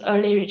GenPIP is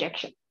early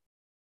rejection.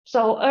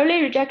 So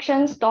early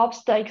rejection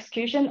stops the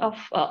execution of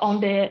on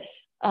the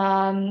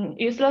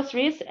useless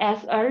reads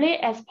as early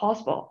as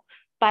possible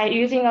by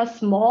using a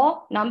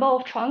small number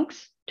of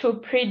trunks to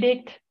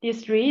predict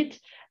this read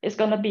is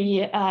going to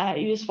be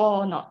useful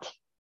or not.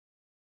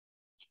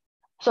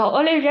 So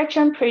early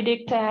rejection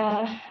predict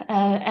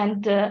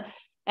and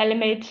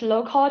eliminate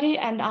low quality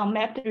and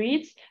unmapped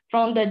reads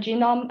from the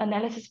genome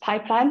analysis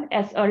pipeline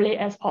as early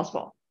as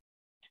possible.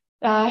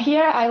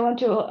 Here I want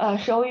to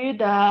show you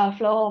the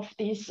flow of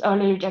this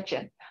early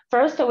rejection.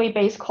 First, we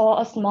base call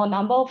a small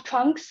number of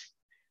trunks.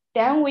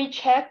 Then we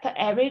check the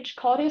average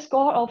quality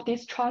score of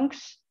these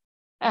trunks.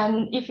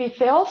 And if it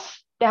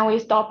fails, then we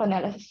stop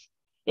analysis.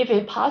 If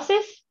it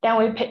passes, then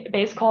we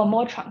base call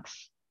more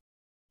trunks.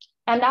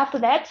 And after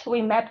that,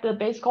 we map the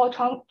base call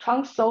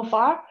trunks so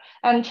far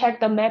and check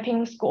the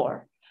mapping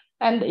score.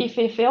 And if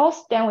it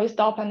fails, then we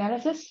stop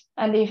analysis.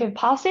 And if it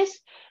passes,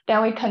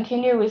 then we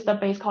continue with the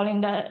base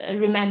calling the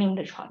remaining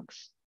the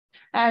trunks.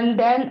 And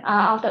then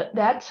after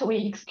that,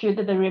 we execute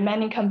the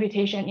remaining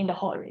computation in the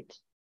whole read.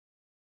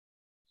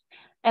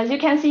 As you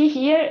can see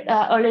here,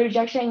 early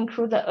rejection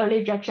includes the early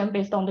rejection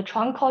based on the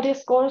trunk quality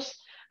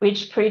scores,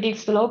 which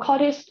predicts low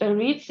quality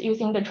reads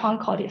using the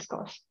trunk quality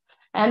scores.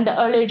 And the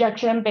early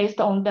rejection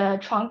based on the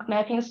trunk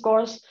mapping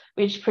scores,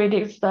 which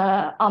predicts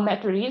the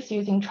unmapped reads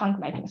using trunk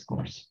mapping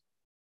scores.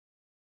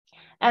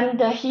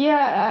 And here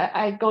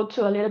I go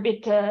to a little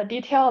bit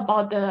detail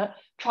about the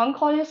trunk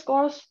quality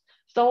scores.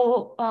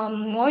 So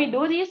when we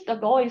do this, the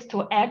goal is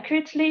to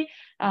accurately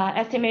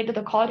estimate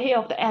the quality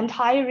of the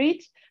entire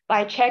read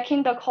by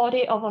checking the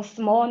quality of a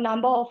small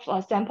number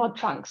of sample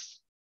trunks.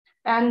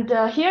 And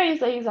here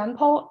is an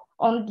example.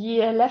 On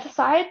the left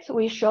side,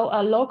 we show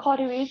a low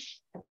quality read,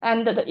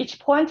 and each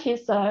point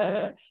is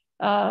a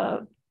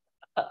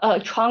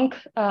trunk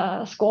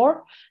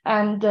score,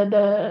 and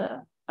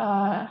the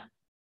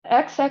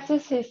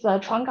x-axis is the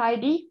trunk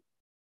ID,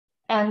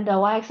 and the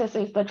y-axis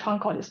is the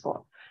trunk quality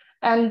score.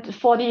 And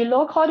for the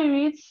low quality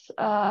reads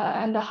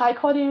and the high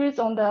quality reads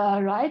on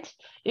the right,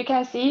 you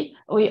can see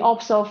we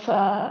observe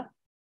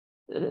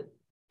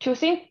two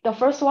things. The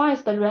first one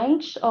is the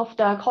range of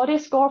the quality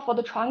score for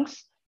the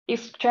trunks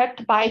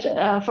extracted by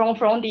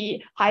from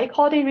the high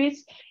quality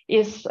reads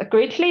is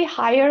greatly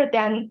higher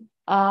than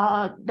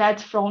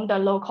that from the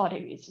low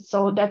quality reads.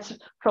 So that's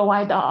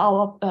provide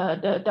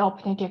the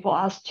opportunity for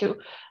us to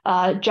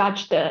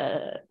guess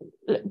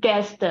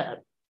the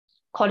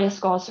quality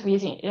scores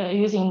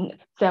using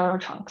several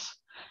chunks.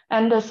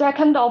 And the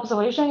second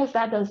observation is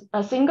that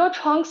a single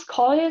chunk's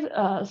quality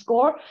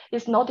score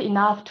is not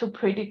enough to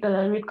predict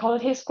the read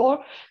quality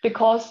score,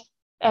 because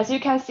as you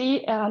can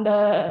see on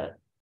the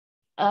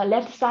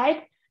left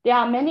side, there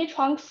are many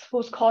chunks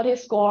whose quality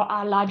score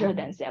are larger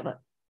than 7.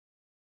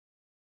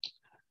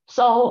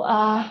 So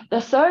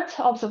the third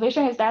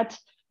observation is that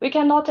we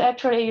cannot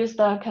actually use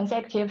the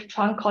consecutive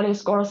trunk quality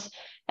scores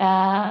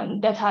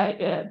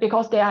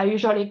because they are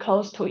usually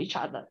close to each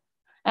other,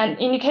 and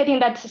indicating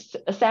that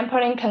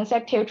sampling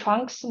consecutive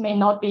trunks may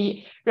not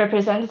be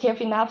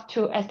representative enough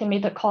to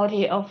estimate the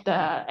quality of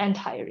the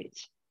entire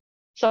reads.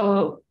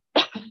 So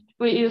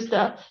we use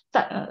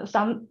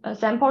some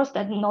samples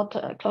that are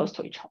not close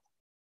to each other.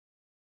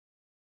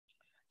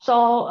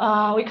 So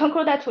we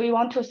conclude that we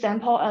want to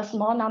sample a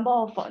small number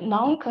of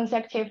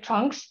non-consecutive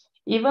chunks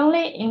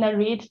evenly in the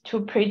read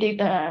to predict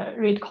the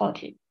read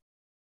quality.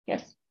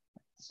 Yes.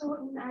 So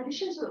in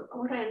addition to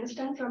what I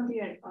understand from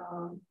the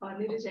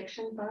early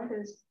rejection part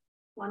is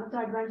one of the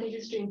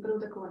advantages to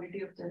improve the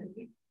quality of the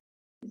read.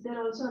 Is there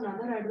also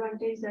another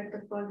advantage that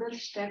the further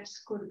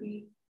steps could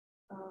be,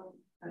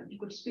 you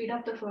could speed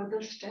up the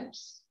further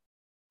steps,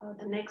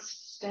 the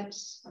next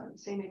steps,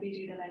 say maybe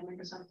read alignment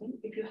or something,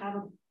 if you have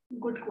a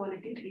good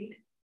quality read?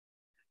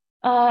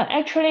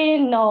 Actually,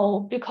 no,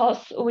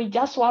 because we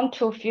just want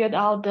to fill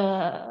out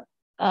the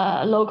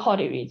low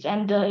quality reads,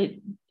 and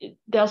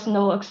there's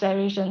no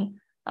acceleration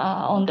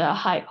on the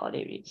high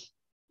quality reads.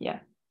 Yeah.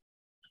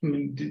 I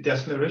mean, the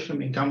acceleration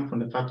may come from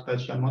the fact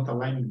that you are not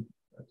aligning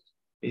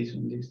based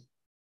on this.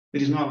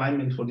 There is no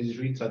alignment for these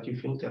reads that you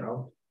filter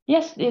out.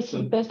 Yes, it's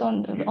based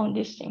on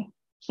this thing.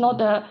 It's not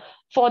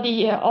for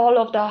all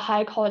of the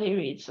high quality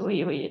reads.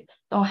 We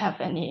don't have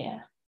any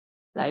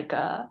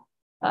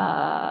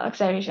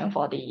acceleration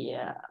for the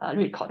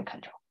read quality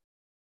control.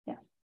 Yeah.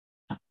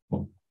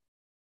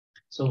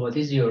 So what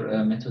is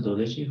your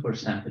methodology for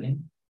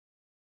sampling?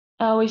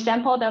 We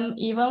sample them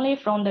evenly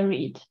from the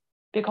read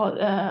because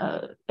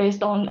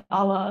based on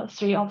our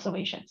 3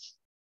 observations.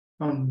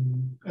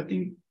 I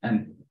think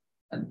and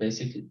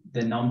basically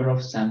the number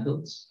of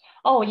samples.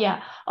 Oh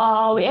yeah,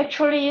 we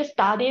actually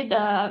studied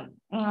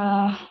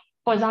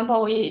for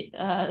example, we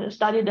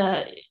studied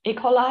the E.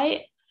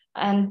 coli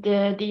and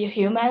the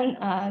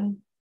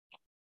human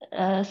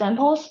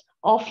samples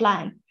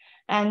offline,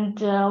 and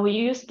we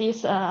use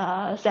this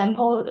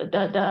sample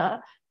the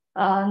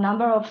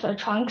number of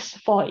chunks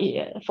for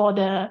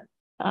the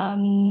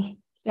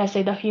let's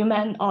say the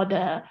human or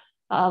the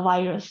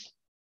virus.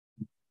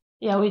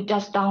 Yeah, we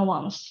just done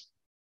once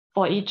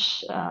for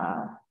each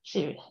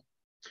series.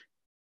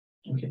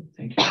 Okay,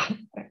 thank you.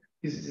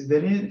 is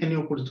there any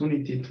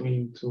opportunity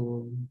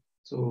to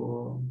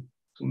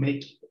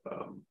make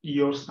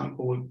your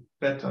sample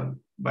better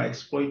by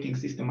exploiting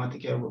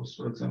systematic errors,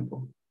 for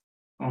example,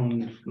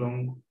 on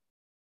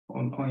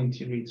ONT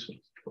reads?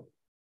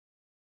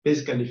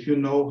 Basically, if you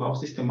know how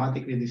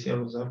systematically these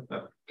errors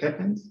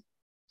happens,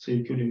 so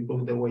you could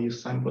improve the way you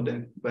sample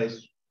them by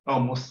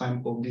almost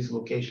sample this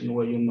location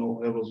where you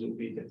know errors will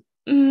be there.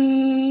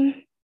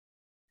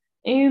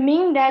 You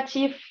mean that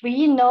if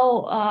we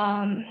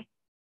know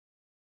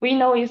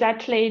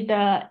exactly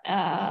the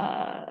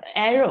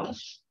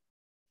errors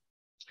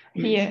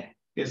here?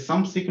 There's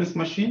some sequence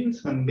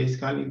machines, and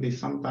basically they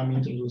sometimes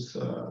introduce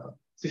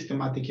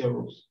systematic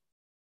errors.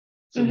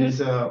 So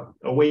there's a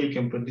way you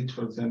can predict,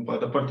 for example,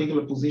 the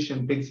particular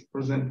position based,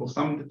 for example,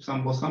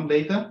 some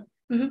data,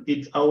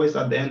 it's always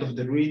at the end of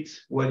the read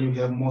where you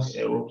have most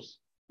errors.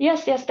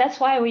 Yes, that's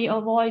why we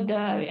avoid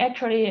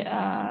actually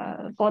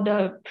for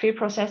the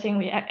pre-processing,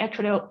 we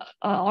actually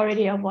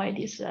already avoid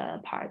this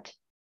part.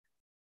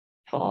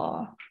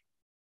 For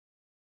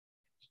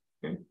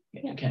okay.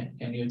 Yeah.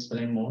 Can you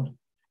explain more?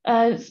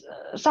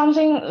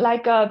 Something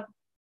like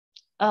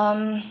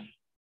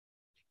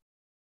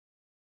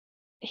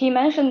he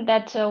mentioned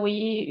that we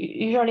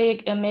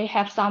usually may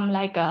have some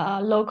like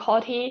low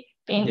quality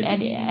in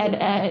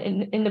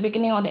the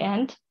beginning or the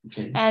end.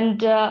 Okay.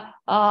 And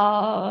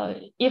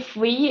if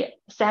we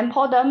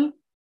sample them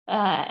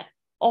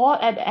all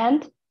at the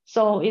end,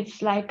 so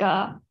it's like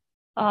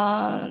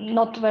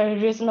not very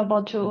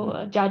reasonable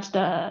to judge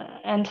the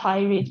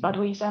entire read, but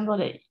we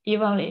sample it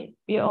evenly.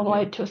 We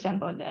avoid to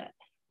sample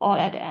all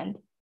at the end.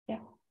 Yeah.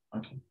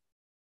 Okay.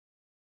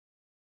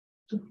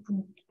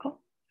 Cool.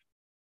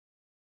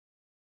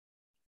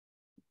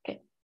 Okay.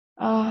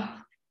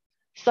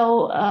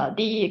 So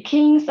the key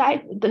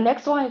insight, the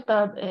next one is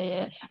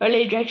the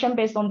early rejection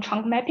based on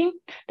trunk mapping.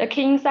 The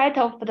key insight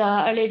of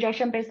the early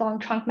rejection based on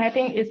trunk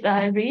mapping is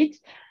the read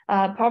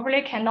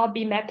probably cannot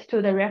be mapped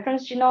to the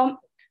reference genome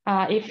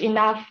if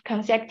enough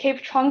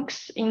consecutive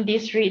trunks in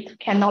this read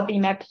cannot be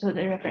mapped to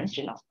the reference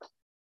genome.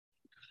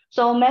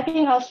 So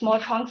mapping a small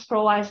chunks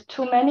provides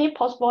too many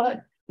possible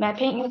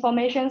mapping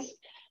informations.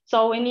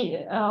 So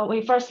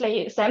we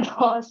firstly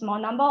sample a small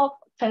number of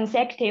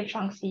consecutive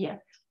chunks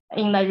here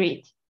in the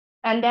read,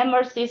 and then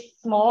merge these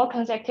small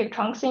consecutive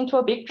chunks into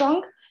a big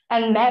chunk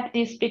and map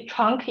this big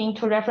chunk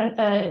into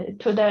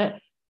the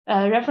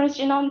reference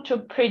genome to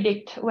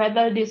predict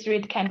whether this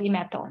read can be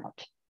mapped or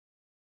not.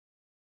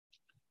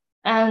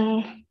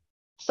 And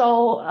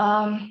so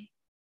I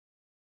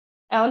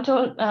want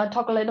to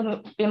talk a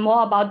little bit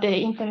more about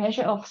the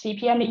implementation of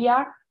CP and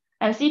ER.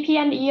 And CP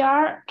and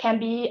ER can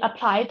be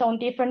applied on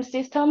different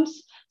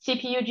systems,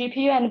 CPU,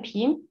 GPU, and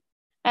PIM.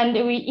 And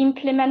we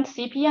implement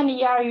CP and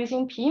ER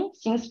using PIM,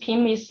 since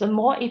PIM is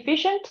more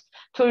efficient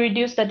to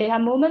reduce the data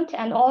movement,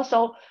 and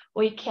also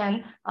we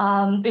can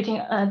between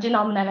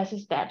genome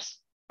analysis steps.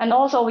 And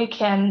also we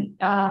can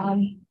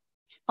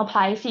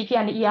apply CP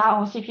and ER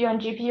on CPU and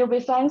GPU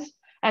baselines,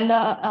 and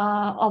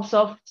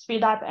observe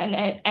speed up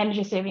and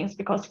energy savings,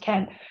 because it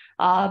can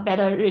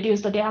better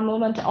reduce the data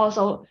movement,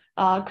 also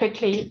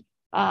quickly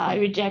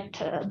reject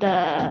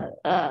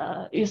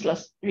the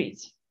useless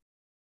reads.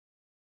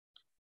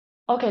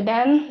 Okay,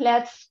 then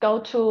let's go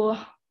to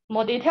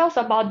more details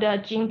about the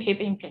GenPIP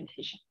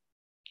implementation.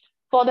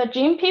 For the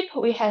GenPIP,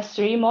 we have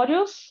 3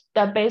 modules: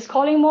 the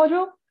Basecalling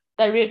module,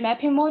 the read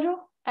mapping module,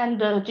 and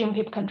the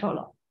GenPIP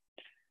controller.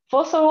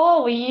 First of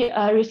all, we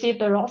receive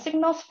the raw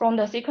signals from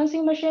the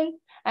sequencing machine,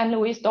 and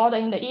we store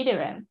them in the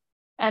EDRAM.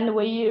 And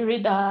we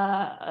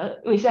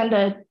send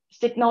the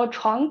signal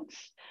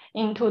chunks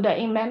into the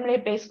in-memory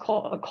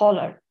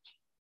Basecaller.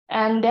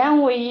 And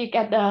then we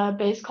get the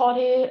base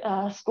quality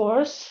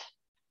scores,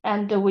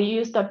 and we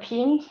use the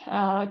PIN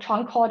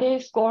trunk quality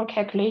score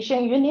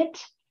calculation unit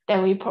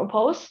that we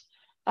propose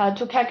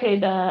to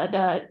calculate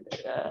the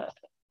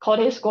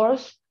quality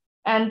scores.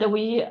 And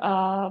we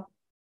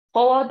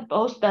forward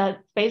both the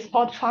base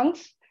quality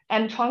trunks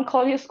and trunk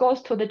quality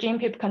scores to the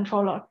GenPIP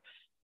controller.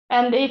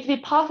 And if we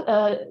pass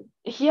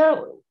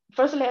here,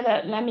 firstly,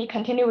 let me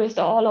continue with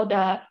all of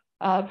the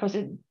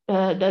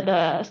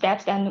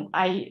steps that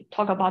I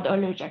talk about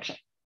early rejection.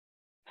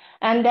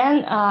 And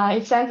then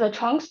it sends the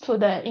chunks to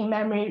the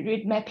in-memory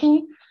read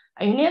mapping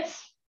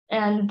units.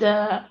 And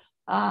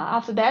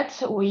after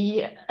that,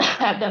 we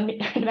have the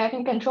read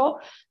mapping control,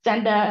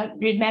 send the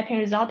read mapping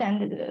result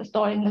and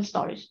store it in the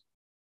storage.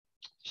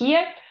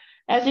 Here,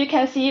 as you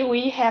can see,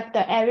 we have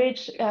the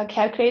average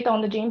calculated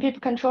on the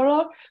GenPIP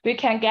controller. We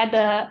can get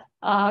the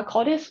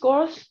quality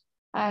scores,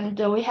 and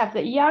we have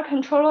the ER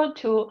controller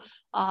to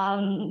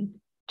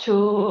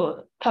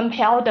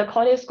compare the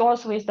quality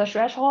scores with the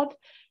threshold.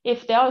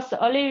 If there's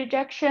early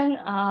rejection,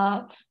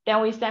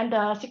 then we send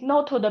the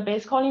signal to the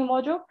Basecalling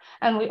module,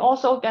 and we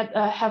also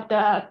have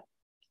the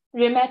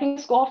remapping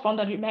score from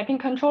the remapping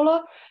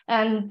controller.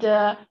 And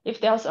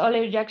if there's early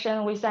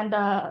rejection, we send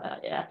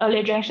the early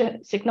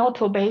rejection signal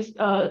to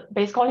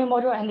Basecalling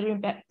module and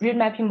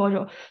remapping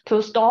module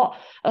to stop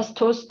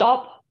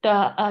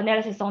the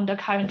analysis on the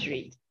current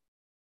read.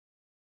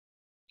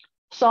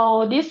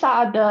 So these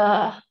are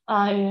the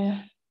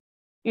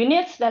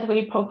units that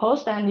we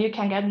proposed, and you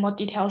can get more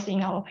details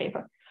in our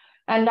paper.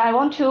 And I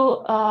want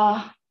to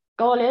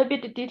go a little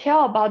bit in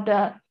detail about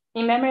the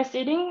in-memory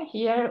seeding.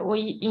 Here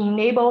we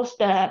enable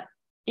the,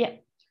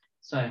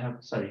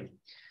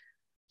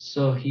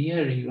 So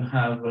here you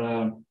have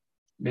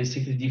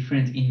basically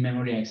different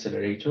in-memory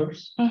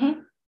accelerators.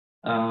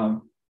 Mm-hmm.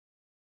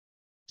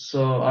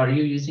 So are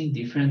you using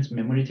different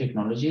memory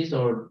technologies,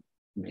 or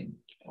I mean,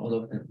 all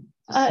of them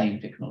the same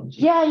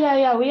technology?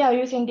 Yeah. We are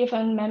using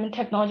different memory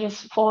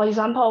technologies. For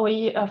example,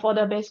 we for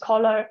the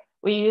Basecaller,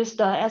 we use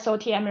the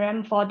SOT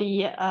MRAM for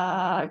the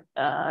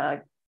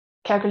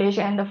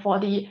calculation, and for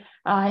the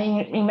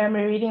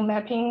in-memory reading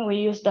mapping, we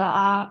use the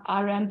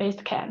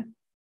RM-based CAM.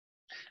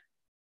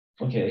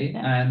 Okay,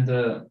 yeah. And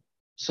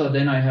so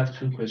then I have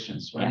 2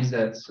 questions. One is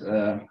that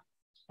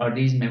are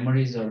these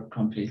memories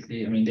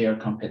completely, I mean, they are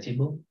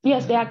compatible?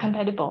 Yes, they are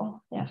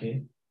compatible. Yeah.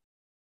 Okay.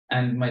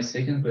 And my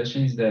second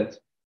question is that,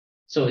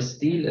 so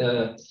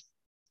still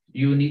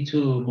you need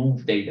to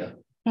move data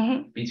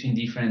between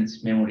different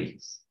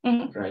memories,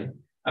 right?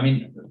 I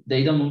mean,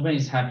 data movement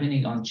is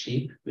happening on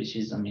chip, which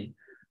is, I mean,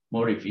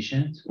 more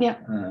efficient,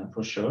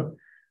 for sure.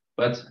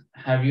 But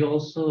have you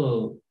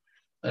also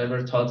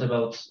ever thought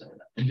about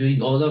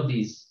doing all of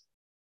these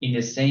in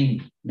the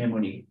same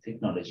memory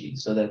technology,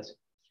 so that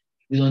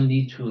you don't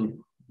need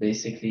to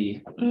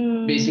basically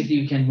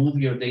you can move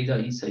your data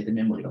inside the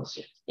memory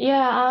also?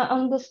 Yeah, I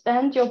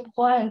understand your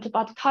point,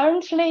 but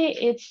currently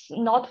it's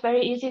not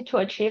very easy to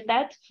achieve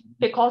that,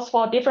 because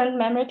for different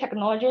memory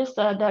technologies,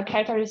 the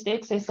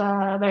characteristics is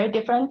very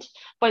different.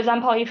 For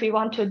example, if we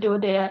want to do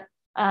the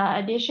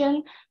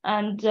addition,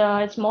 and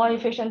it's more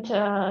efficient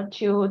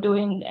to do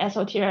in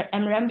SOT or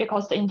MRAM,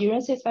 because the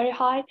endurance is very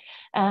high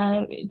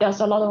and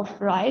there's a lot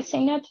of writes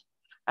in it.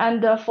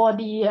 And for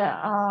the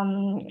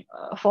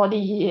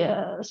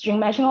string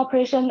matching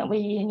operation,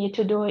 we need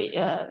to do it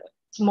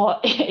more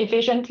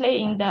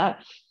efficiently in the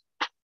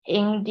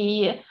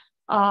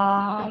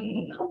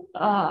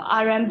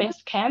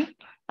RM-based CAM.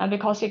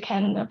 because it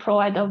can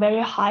provide a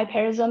very high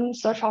parallelism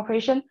search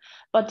operation.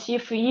 But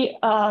if we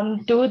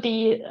do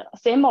the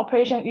same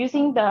operation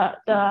using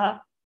the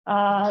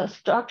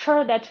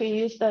structure that we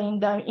used in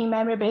the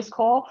in-memory base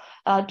call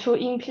to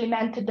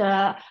implement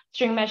the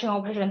string matching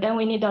operation, then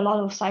we need a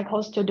lot of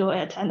cycles to do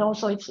it. And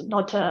also it's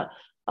not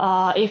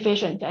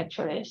efficient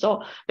actually.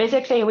 So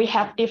basically we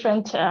have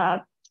different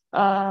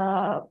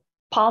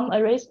POM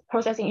arrays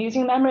processing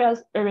using memory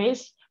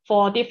arrays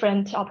for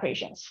different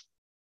operations.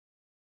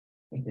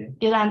 Okay.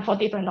 Designed for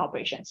different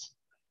operations.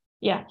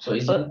 Yeah. So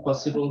is it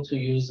possible to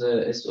use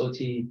SOT?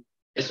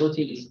 SOT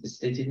is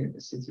stated in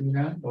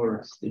RAM or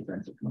it's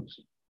different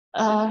technology?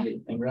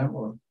 MRAM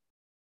or?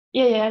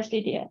 Yeah,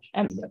 STT.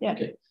 Yeah.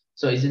 Okay.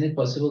 So isn't it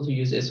possible to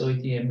use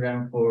SOT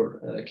MRAM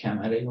for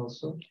CAM array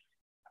also?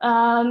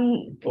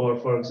 Or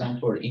for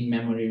example,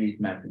 in-memory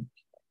read mapping?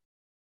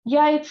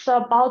 Yeah, it's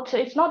not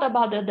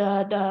about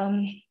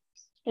the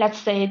let's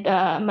say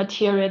the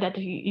material that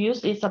you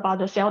use. It's about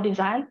the cell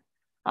design.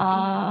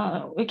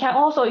 We can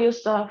also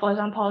use, for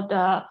example,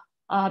 the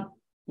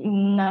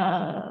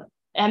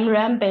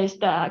MRAM-based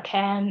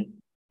CAN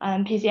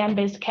and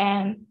PCM-based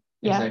CAN.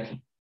 Yeah.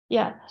 Exactly.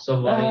 Yeah.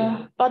 So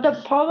why? But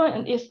the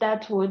problem is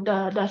that with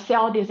the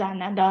cell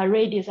design and the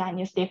array design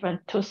is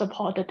different to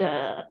support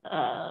the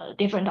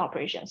different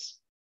operations.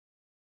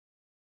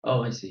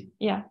 Oh, I see.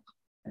 Yeah.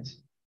 I see.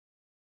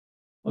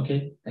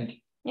 Okay, thank you.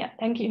 Yeah,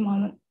 thank you,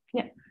 Mohammed.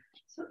 Yeah.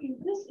 So is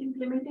this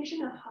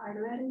implementation a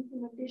hardware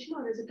implementation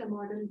or is it a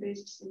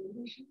model-based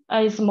simulation?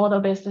 It's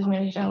model-based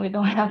simulation. We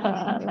don't have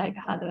like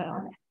hardware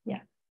on it. Yeah.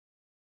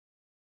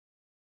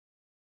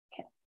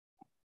 Okay.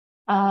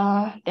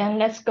 Then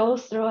let's go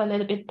through a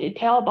little bit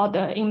detail about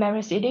the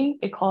in-memory seeding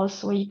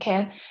because But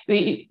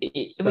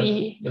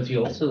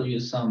you also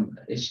use some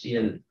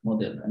HDL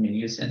model. I mean,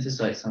 you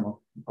synthesize some of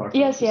the parts.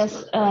 Yes,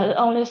 yes. Right?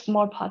 Only a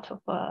small part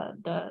of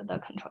the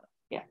controller.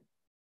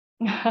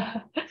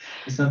 Yeah.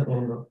 It's not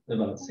all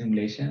about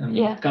simulation. I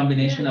mean,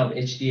 combination of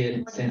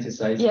HDL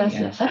synthesizing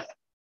and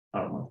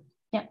our model.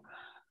 Yeah.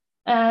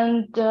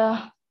 And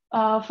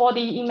for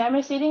the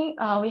in-memory seeding,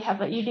 we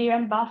have an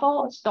EDRAM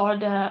buffer store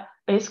the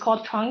base call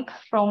trunk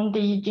from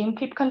the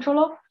GenPIP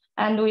controller,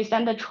 and we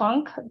send the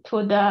trunk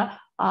to the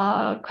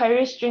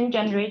query string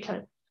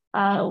generator.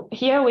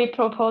 Here we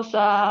propose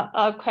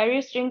a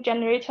query string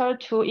generator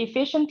to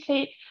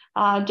efficiently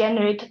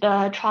generate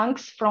the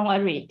trunks from a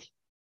read.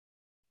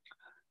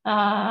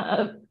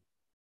 Then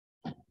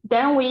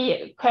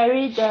we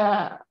query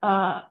the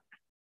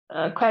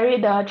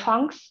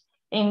trunks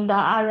in the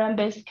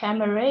RM-based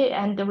CAM array,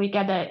 and we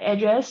get the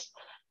address,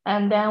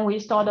 and then we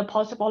store the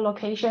possible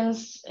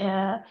locations,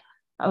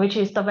 which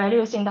is the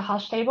values in the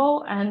hash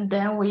table, and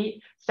then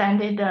we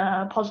send it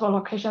the possible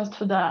locations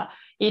to the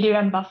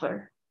EDRAM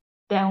buffer.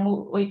 Then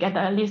we get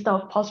a list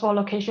of possible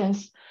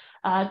locations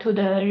to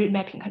the read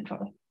mapping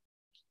controller.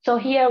 So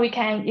here we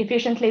can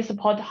efficiently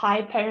support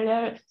high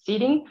parallel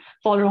seeding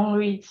for long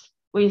reads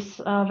with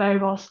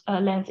variable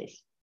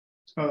lengths.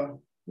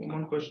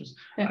 One question.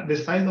 Yeah. The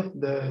size of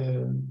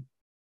the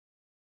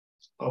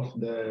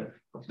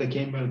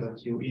camera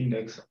that you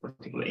index,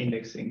 particular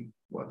indexing,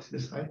 what's the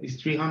size? Is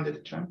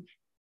 300 chunk?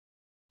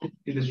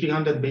 Is it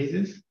 300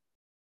 bases?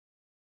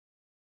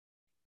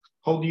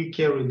 How do you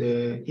carry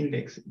the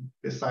indexing,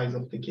 the size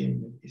of the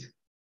camera?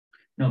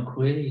 No,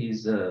 query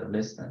is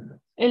less than that.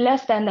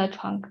 Less than the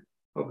trunk.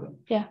 Okay.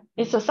 Yeah,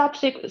 it's a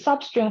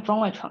substring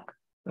from a trunk.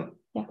 Oh.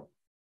 Yeah.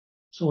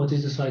 So what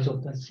is the size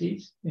of that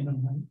seed?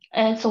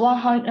 It's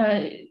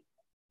 100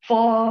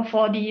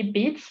 for the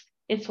bits.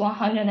 It's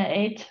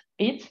 108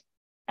 bits,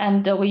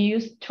 and we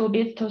use 2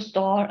 bits to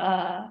store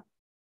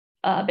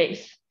a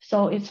base.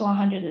 So it's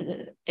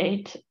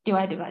 108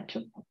 divided by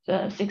 2,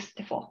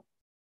 64.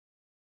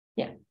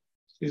 Yeah.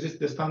 Is this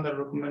the standard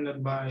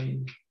recommended by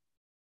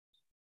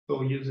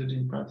or use it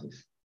in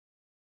practice?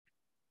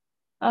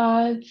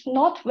 It's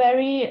not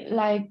very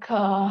like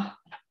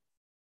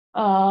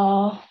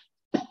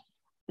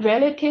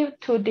relative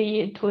to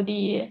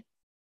the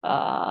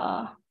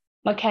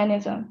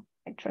mechanism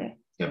actually.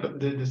 Yeah, but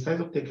the size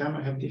of the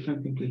camera have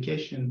different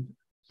implications,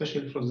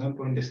 especially for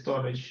example in the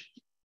storage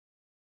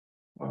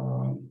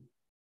of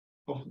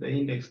the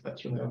index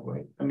that you have,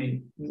 right? I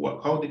mean,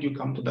 how did you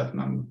come to that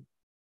number?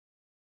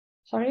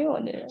 Sorry,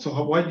 what?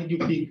 So why did you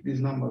pick this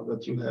number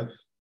that you have?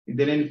 Is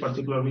there any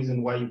particular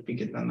reason why you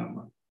picked that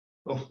number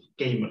of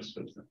gamers,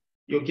 for example,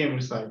 your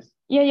camera size?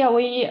 Yeah,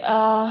 we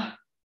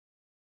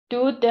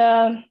do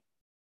the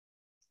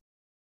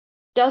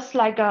just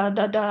like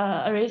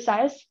the array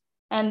size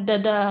and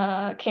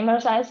the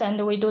camera size,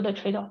 and we do the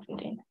trade-off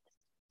between it.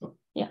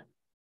 Yeah.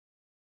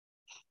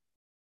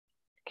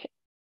 Okay.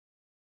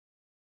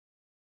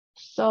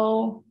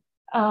 So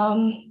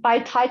by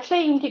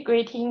tightly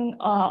integrating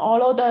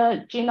all of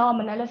the genome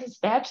analysis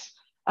steps,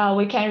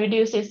 we can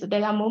reduce its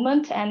data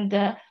movement and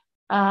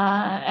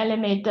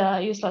eliminate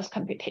the useless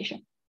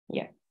computation.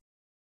 Yeah.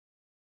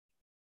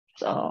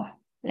 So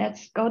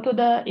let's go to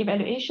the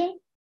evaluation.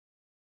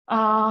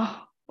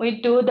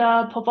 We do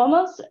the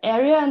performance,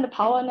 area, and the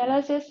power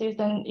analysis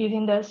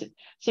using the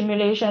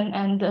simulation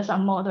and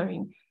some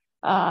modeling.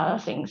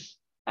 things.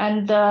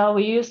 And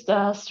we used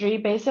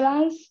 3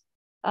 baselines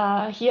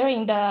here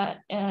in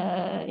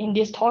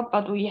this talk,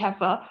 but we have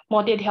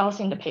more details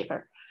in the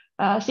paper.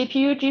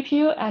 CPU,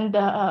 GPU, and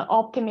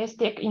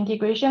optimistic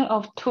integration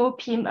of 2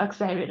 PIM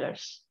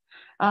accelerators,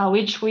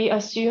 which we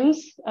assume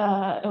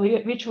that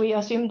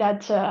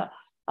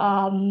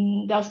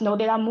there's no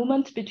data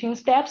movement between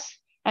steps,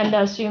 and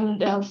assume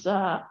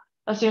the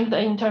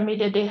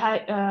intermediate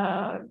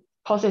data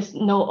causes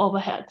no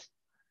overhead.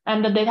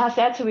 And the data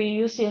sets we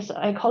use is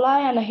E.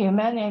 coli and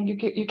human, and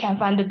you can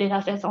find the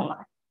data sets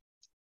online.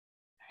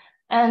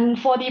 And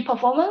for the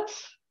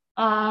performance,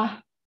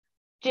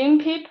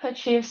 GenPIP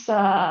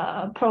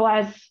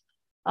provides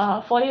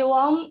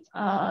 41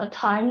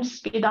 times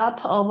speed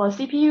up over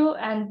CPU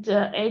and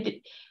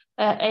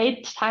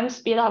 8 times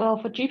speed up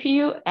of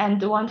GPU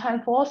and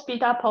 1x4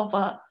 speed up of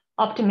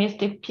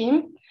optimistic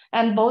PIM.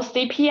 And both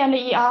CP and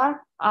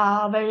ER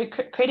are very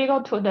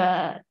critical to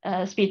the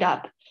speed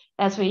up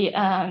as we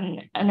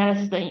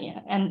analyze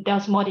and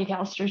there's more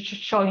details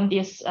showing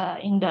this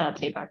in the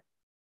paper.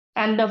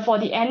 And for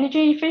the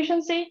energy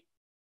efficiency,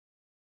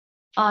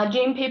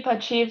 GenPIP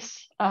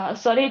achieves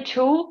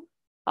 32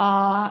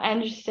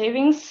 energy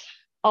savings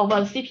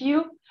over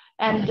CPU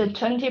and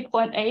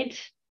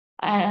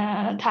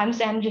 20.8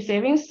 times energy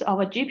savings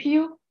over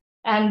GPU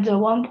and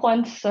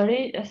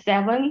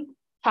 1.37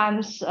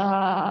 times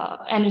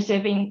energy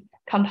saving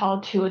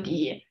compared to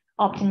the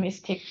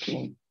optimistic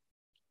PIM.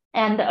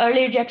 And the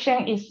early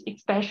rejection is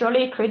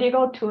especially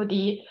critical to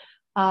the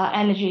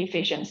energy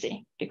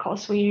efficiency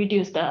because we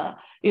reduce the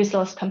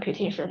useless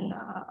computation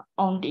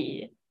on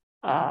the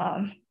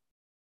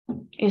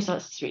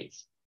useless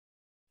streets.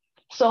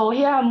 So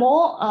here are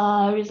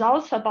more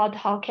results about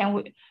how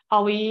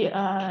we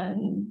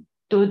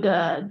choose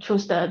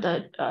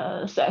the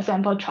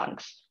sample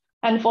chunks.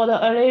 And for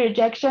the early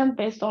rejection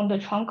based on the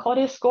trunk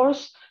quality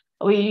scores,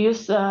 we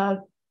use 2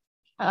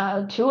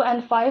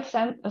 and 5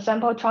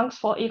 sample chunks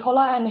for E.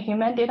 coli and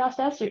human data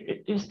sets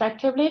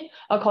respectively,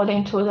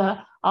 according to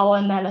our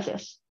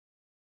analysis.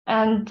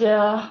 And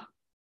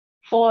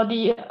for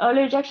the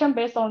early rejection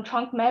based on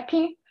trunk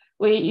mapping,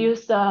 we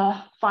use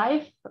 5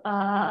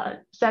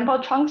 sample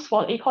chunks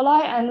for E.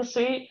 coli and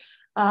 3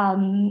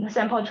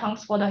 sample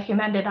chunks for the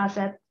human data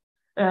set,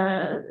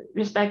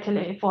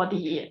 respectively, for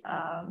the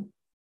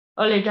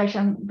early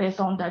rejection based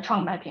on the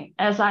trunk mapping.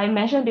 As I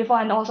mentioned before,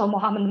 and also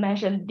Mohammed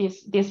mentioned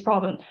this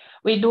problem,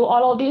 we do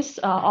all of this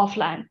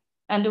offline.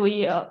 And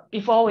we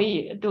before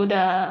we do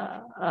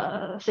the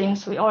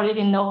things, we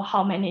already know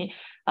how many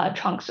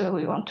chunks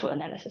we want to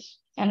analyze.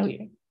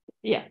 And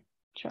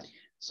sure.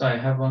 So I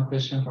have one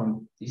question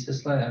from this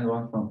slide and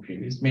one from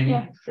previous. Maybe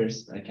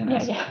first I can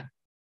ask.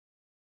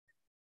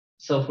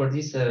 So for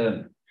this,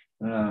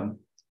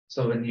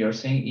 so when you're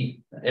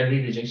saying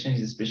every rejection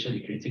is especially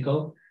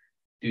critical,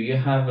 do you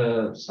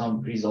have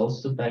some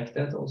results to back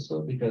that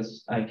also?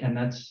 Because I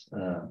cannot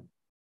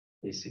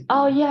basically.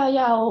 Oh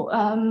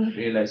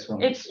realize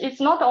from it's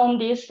not on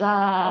this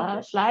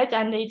slide,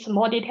 and it's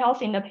more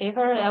details in the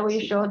paper that we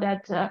show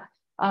that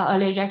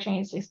early rejection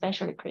is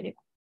especially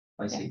critical.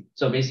 I see.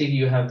 So basically,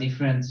 you have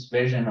different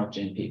version of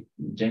GenPIP.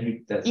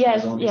 GenPIP that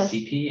has only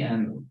CP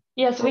and.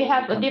 Yes, we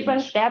have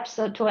different steps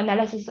to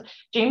analysis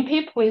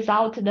GenPIP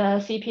without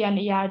the CP and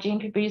ER,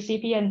 GenPIP with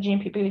CP and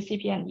GenPIP with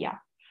CP and ER,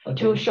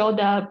 to show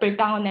the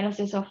breakdown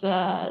analysis of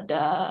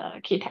the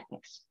key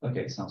techniques.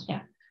 Okay, sounds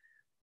good.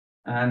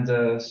 And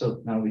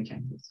so now we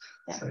can.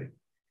 Sorry.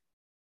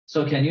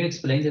 So can you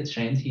explain the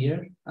trend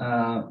here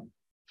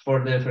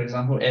for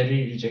example,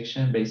 every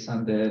rejection based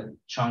on the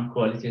chunk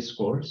quality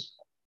scores?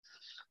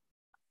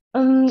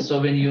 So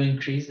when you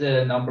increase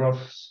the number of,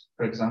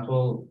 for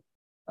example,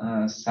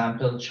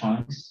 sample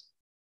chunks,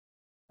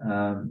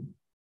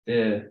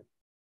 the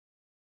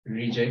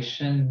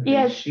rejection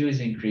ratio is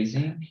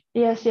increasing.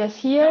 Yes.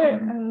 Here.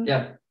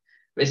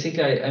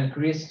 Basically, I'm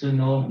curious to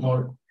know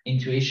more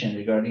intuition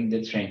regarding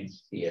the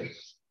trends here,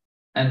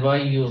 and why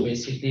you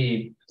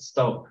basically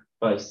stop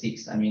by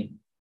 6. I mean,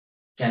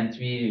 can't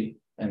we?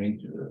 I mean,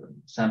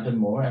 sample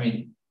more. I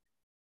mean,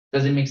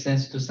 does it make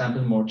sense to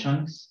sample more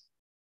chunks?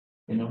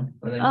 You know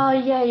what I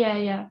mean?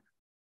 Yeah.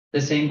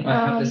 The same.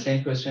 I have the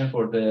same question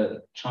for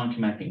the chunk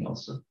mapping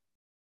also.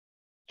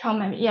 Chunk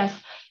mapping, yes.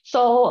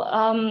 So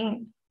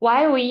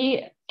why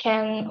we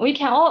can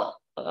all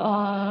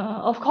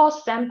of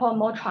course sample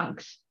more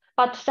chunks,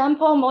 but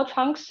sample more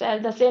chunks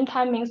at the same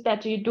time means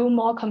that you do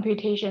more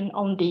computation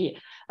on the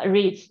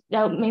reads.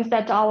 That means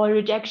that our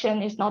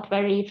rejection is not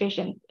very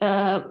efficient.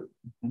 So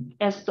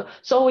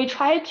we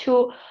try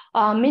to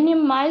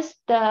minimize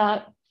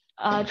the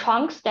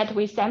chunks that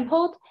we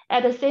sampled.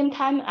 At the same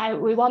time,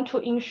 we want to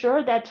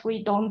ensure that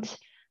we don't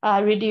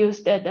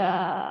reduce let's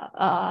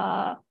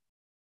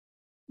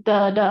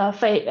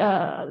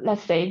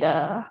say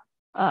the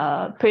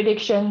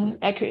prediction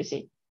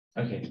accuracy.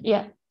 Okay.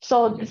 Yeah.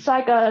 So it's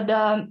like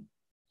the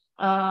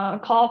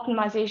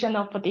co-optimization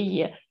of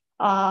the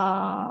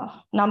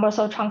numbers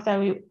of chunks that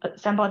we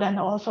sampled and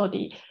also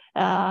the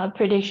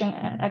prediction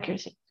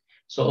accuracy.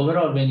 So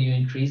overall, when you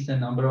increase the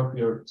number of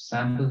your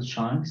sample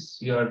chunks,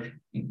 you are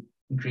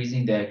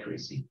increasing the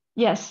accuracy.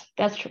 Yes,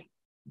 that's true.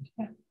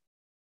 Yeah.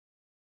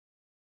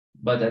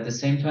 But at the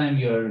same time,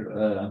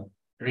 you're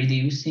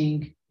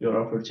reducing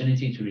your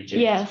opportunity to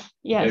reject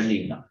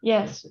early enough.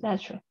 Yes,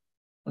 that's true.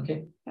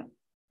 Okay. Yeah.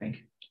 Thank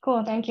you.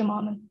 Cool. Thank you,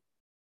 Mohammed.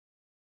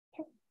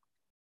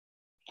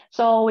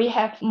 So we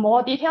have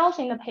more details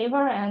in the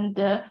paper, and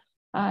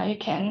you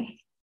can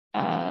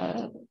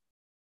download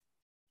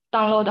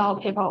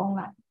our paper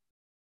online.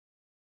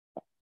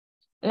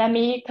 Let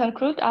me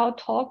conclude our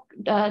talk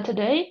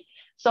today.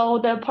 So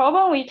the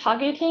problem we're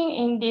targeting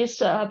in this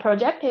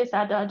project is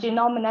that the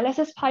genome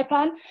analysis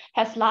pipeline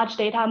has large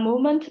data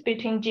movement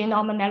between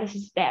genome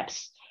analysis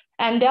steps.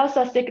 And there's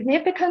a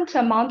significant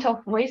amount of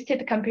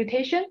wasted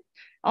computation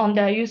on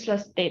the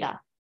useless data.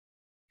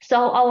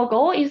 So our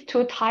goal is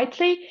to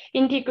tightly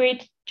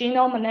integrate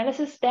genome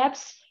analysis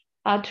steps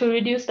to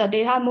reduce the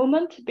data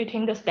movement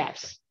between the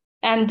steps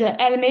and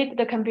eliminate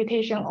the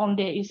computation on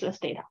the useless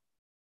data.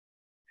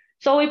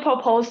 So we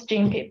propose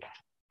GenPIP,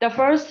 the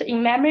first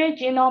in-memory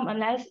genome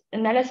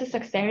analysis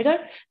accelerator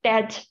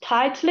that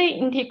tightly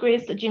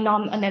integrates the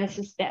genome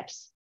analysis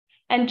steps.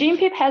 And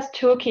GenPIP has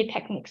two key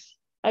techniques,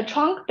 a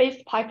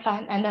trunk-based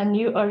pipeline and a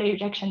new early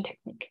rejection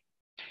technique.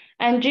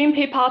 And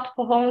GenPIP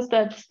outperforms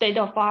the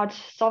state-of-art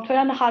software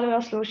and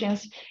hardware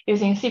solutions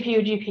using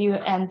CPU,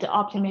 GPU, and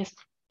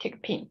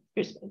optimistic pin.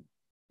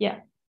 Yeah.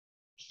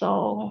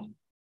 So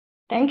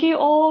thank you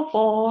all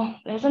for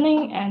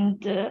listening and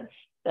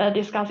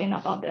discussing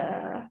about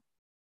the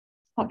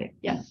topic.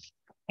 Yes.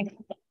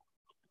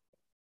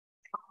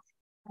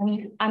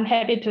 And I'm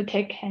happy to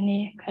take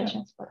any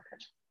questions.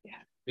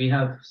 Yeah. We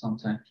have some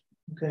time.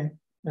 Okay.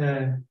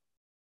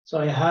 So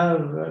I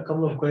have a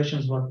couple of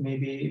questions, but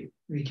maybe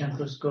we can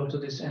first go to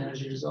this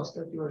energy results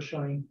that you were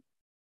showing.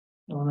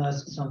 I want to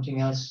ask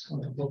something else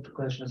on top of the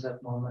questions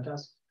that Mohammed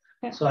asked.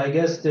 Yeah. So I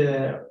guess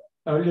the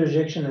early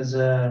rejection is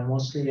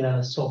mostly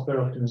a software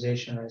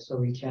optimization, right?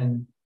 So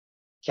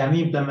can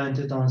we implement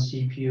it on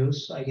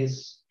CPUs? I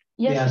guess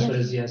the answer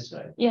is yes,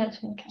 right? Yes,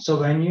 we can. So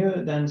when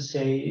you then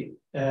say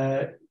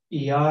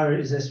ER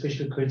is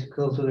especially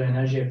critical to the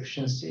energy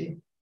efficiency,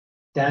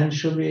 then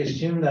should we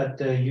assume that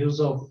the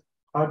use of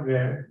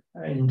hardware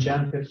in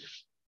GenPIP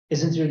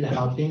isn't really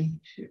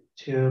helping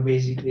to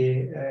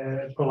basically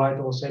provide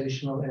also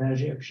additional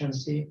energy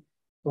efficiency?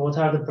 So what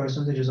are the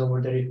percentages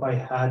over there if I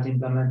had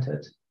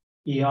implemented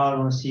ER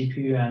on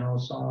CPU and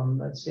also on,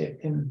 let's say,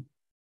 PIM?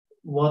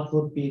 What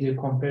would be the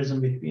comparison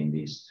between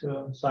these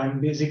two? So I'm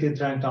basically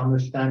trying to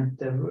understand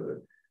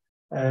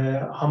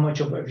how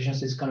much of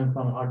efficiency is coming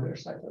from hardware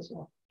side as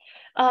well.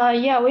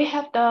 Yeah, we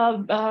have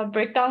the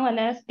breakdown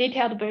analysis,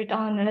 detailed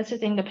breakdown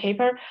analysis in the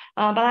paper,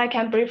 but I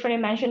can briefly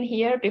mention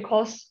here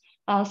because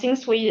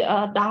since we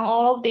done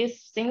all of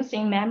these things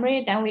in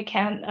memory, then we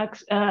can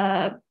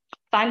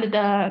find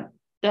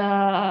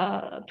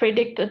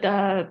predict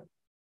the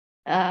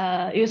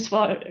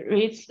useful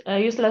reads,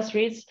 useless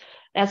reads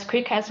as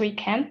quick as we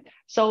can.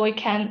 So we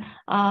can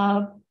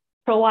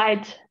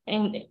provide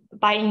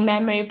by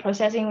in-memory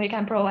processing, we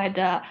can provide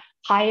the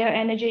higher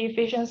energy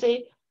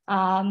efficiency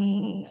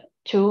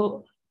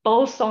to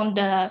both on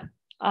the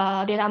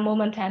data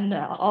movement and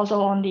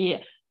also on the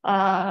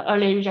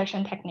early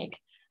rejection technique.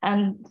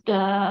 And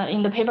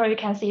in the paper, you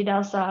can see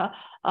there's for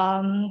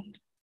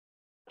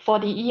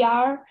the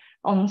ER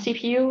on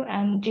CPU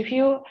and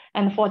GPU,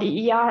 and for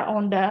the ER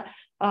on the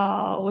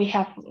we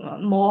have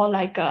more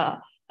like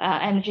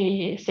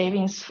energy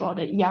savings for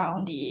the ER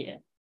on the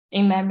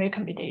in-memory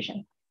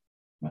computation.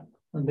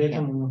 And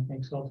data movement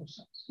makes a lot of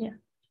sense. Yeah.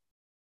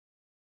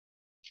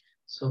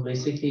 So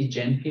basically,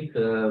 GenPIP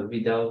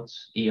without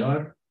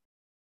ER,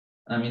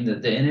 I mean,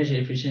 the energy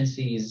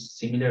efficiency is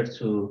similar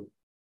to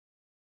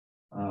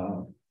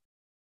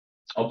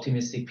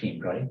optimistic PIM,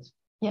 right?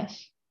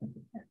 Yes.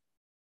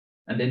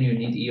 And then you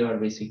need ER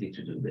basically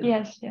to do that.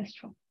 Yes,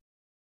 true.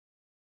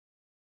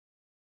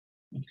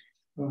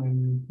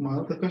 My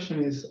other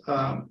question is,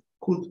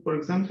 could, for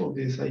example,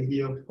 this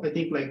idea of, I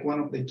think like one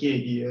of the key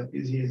ideas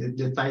is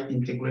the tight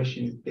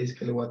integration is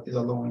basically what is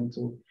allowing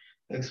to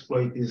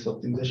exploit these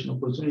optimization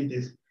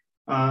opportunities.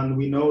 And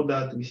we know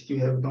that we still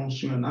have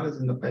downstream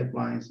analysis in the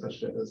pipeline,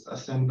 such as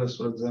assemblers,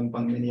 for example,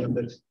 and many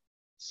others.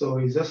 So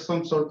is there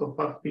some sort of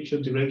a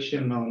future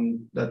direction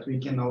on that we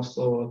can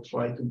also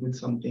try to build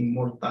something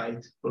more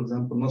tight, for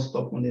example, not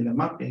stop only the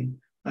mapping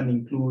and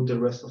include the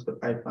rest of the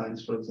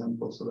pipelines, for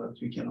example, so that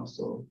we can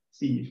also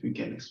see if we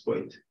can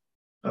exploit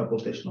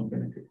potential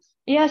benefits?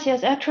 Yes,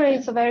 actually,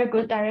 it's a very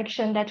good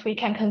direction that we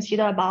can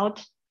consider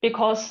about,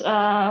 because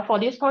for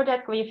this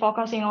project, we're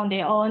focusing on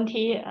the ONT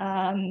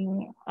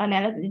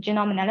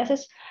genome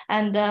analysis,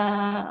 and there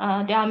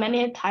are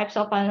many types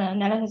of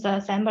analysis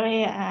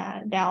assembly.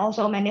 There are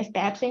also many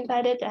steps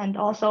inside it, and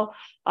also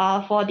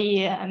for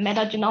the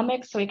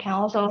metagenomics, we can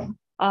also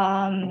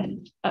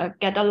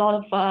get a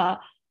lot of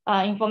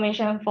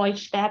information for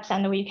each steps,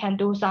 and we can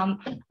do some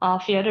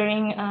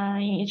filtering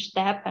in each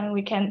step, and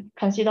we can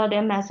consider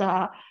them as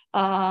a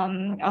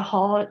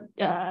whole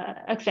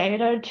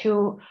accelerator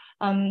to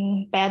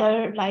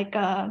better like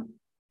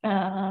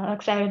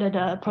accelerate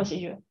the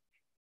procedure.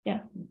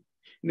 Yeah.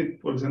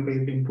 For example,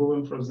 it's been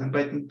proven, for example,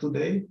 I think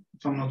today,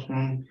 if I'm not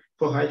wrong,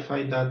 for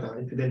high-fi data,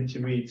 fidelity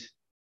reads,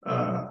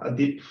 a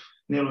deep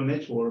neural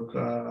network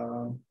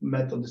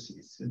method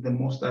is the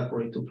most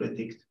accurate to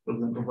predict, for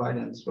example,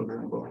 variance, for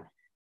example.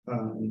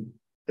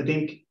 I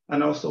think,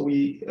 and also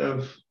we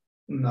have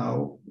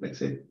now, let's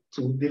say,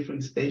 2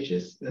 different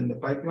stages in the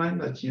pipeline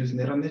that use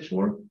neural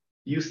network,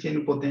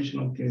 using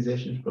potential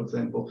optimization, for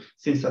example.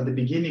 Since at the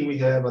beginning we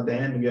have, at the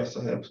end, we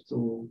also have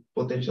 2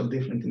 potential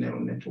different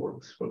neural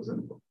networks, for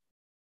example.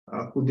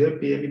 Could there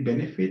be any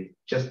benefit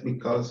just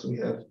because we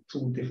have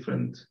 2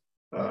 different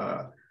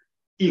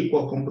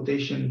equal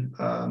computation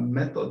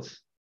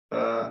methods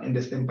in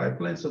the same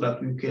pipeline, so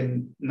that we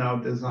can now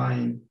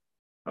design,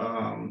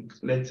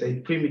 let's say,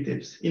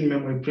 primitives,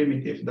 in-memory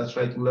primitive that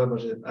try to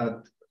leverage it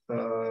at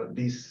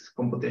this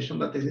computation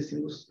that exists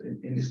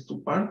in these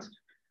 2 parts,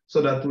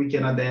 so that we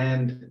can at the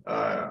end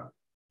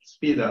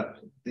speed up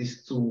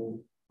these 2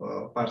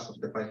 parts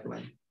of the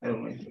pipeline. I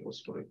don't know if it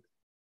was correct.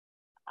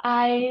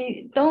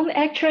 I don't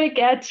actually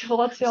get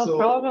what's your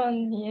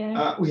problem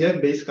here. We have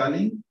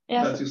Basecalling,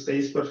 yes. that you say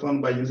is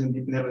performed by using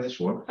deep neural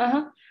network.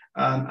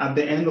 At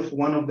the end of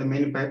one of the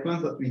many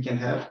pipelines that we can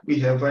have, we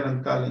have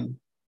variant calling.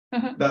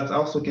 That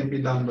also can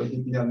be done by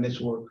deep neural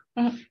network.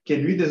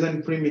 Can we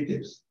design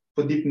primitives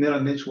for deep neural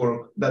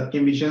network that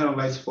can be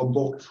generalized for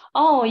both?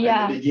 Oh,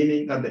 yeah. At the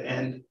beginning, at the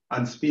end,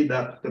 and speed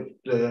up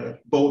the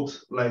both,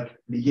 like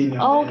beginning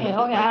and okay, the end.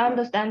 Okay, I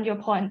understand your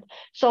point.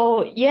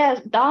 So yes,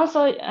 the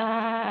answer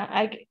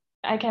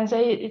I can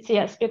say it's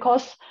yes,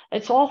 because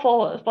it's all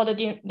for the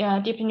deep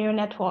neural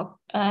network,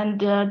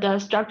 and the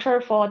structure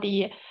for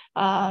the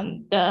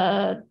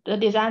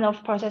design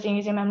of processing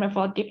using memory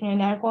for deep neural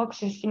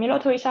networks is similar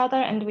to each other,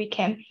 and we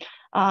can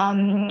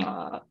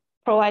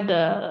provide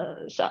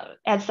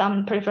add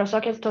some peripheral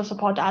circuits to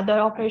support other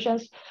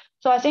operations.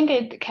 So I think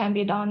it can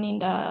be done in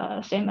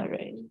the same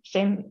array,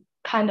 same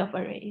kind of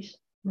arrays.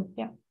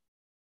 Yeah.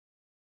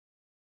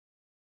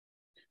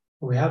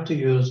 We have to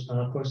use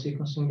Nanopore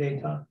sequencing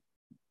data.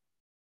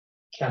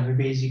 Can we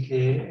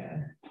basically,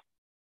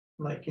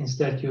 like,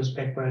 instead use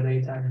PECPAR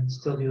data and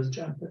still use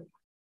GenPIP?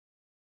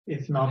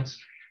 If not,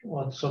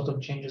 what sort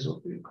of changes will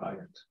be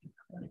required?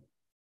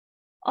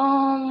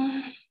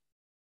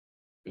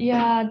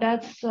 Yeah,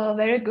 that's a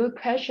very good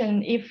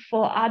question. If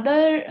for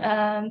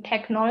other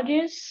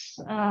technologies,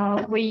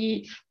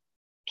 we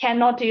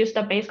cannot use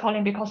the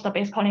Basecalling because the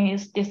Basecalling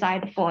is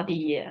designed for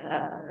the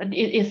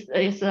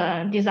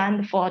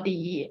designed for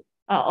the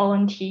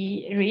ONT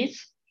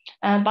reads,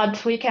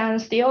 but we can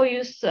still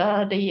use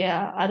the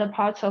other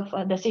parts of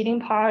the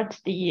seeding part,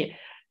 the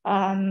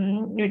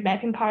read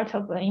mapping part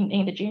of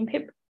in the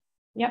GenPIP.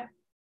 Yeah,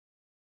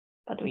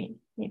 but we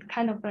need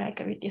kind of like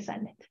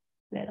redesign it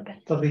a little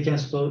bit. But we can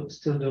still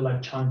do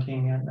like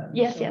chunking and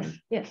yes, so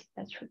yes,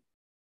 that's true.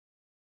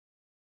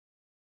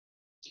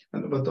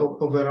 But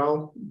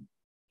overall,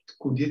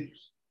 could it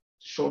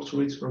short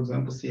reads, for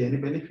example, see any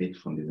benefit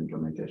from this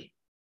implementation?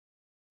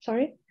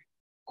 Sorry?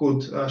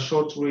 Could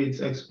short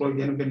reads exploit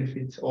any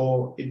benefits,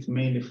 or it's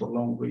mainly for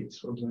long reads,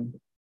 for example?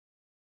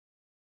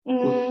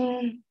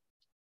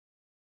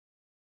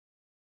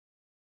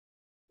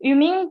 You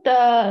mean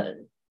the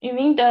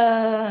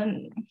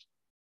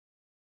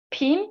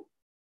PIM,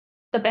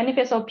 the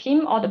benefits of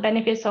PIM, or the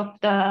benefits of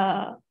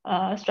the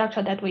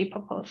structure that we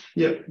propose?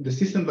 Yeah, the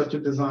system that you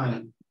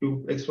design,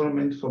 you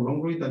experiment for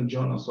long read, and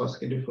John also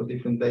asked you for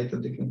different data,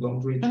 different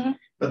long reads.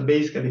 But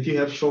basically, if you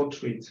have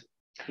short reads,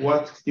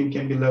 what still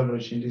can be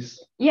leveraged in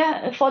this?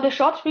 Yeah, for the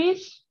short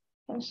reads,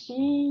 let's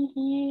see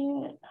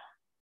here.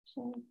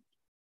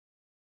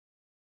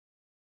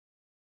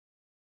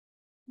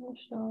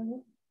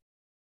 Sorry.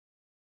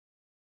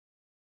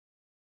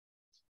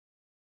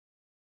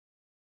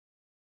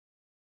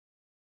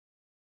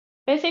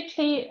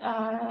 Basically,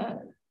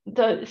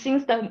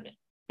 since the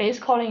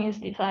Basecalling is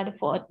designed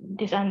for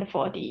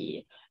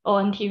the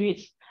ONT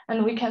reads,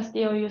 and we can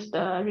still use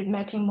the read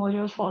mapping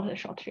modules for the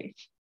short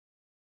reads.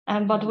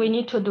 But we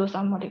need to do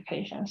some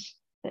modifications.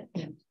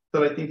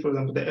 So I think, for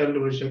example, the early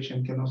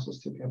rejection can also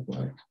still be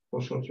applied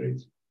for short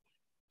reads.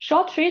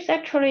 Short reads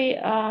actually,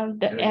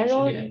 the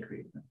error,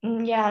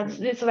 yeah,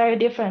 it's very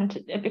different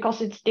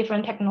because it's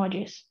different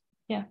technologies.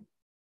 Yeah.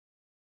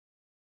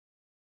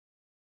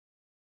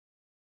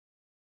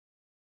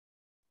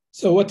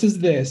 So what is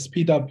the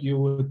speed up you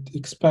would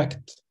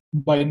expect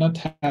by not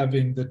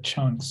having the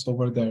chunks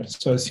over there?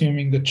 So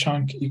assuming the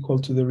chunk equal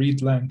to the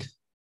read length,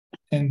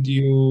 and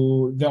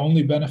the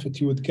only benefit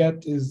you would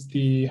get is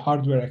the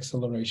hardware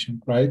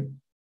acceleration, right?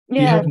 Yeah. Do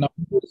you have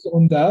numbers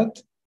on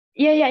that?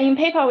 Yeah. In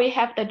paper, we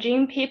have the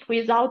GenPIP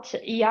without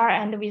ER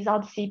and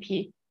without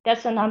CP.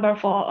 That's the number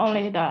for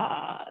only the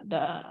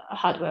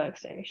hardware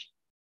acceleration.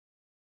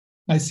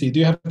 I see. Do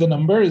you have the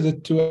number? Is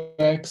it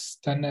 2x,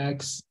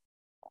 10x?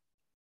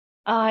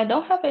 I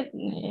don't have it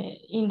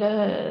in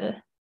the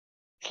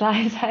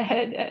slides.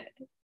 I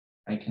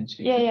can check.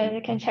 Yeah,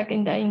 you can check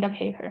in the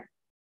paper.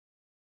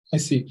 I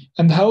see.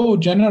 And how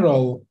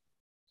general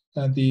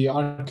the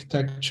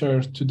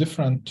architecture to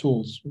different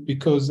tools,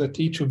 because at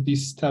each of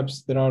these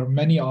steps there are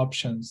many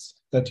options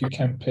that you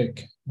can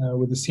pick.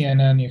 With the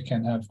CNN, you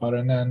can have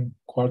RNN,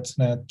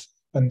 QuartzNet,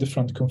 and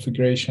different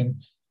configuration.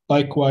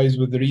 Likewise,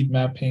 with the read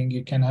mapping,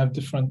 you can have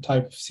different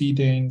type of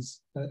seedings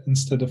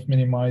instead of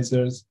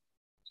minimizers.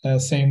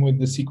 Same with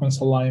the sequence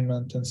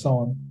alignment and so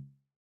on.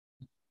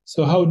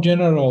 So how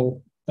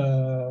general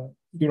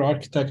your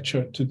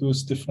architecture to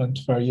those different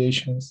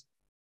variations?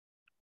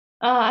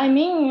 I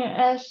mean,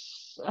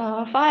 as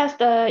far as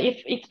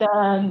if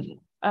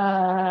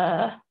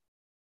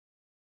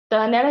the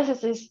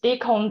analysis is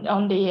stick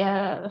on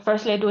the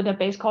firstly do the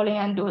base calling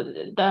and do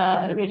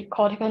the read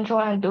quality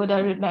control and do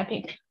the read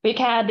mapping, we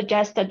can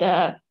adjust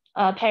the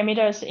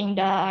parameters in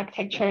the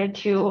architecture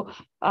to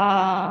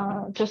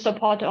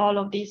support all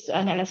of these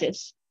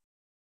analysis.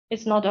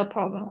 It's not a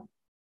problem.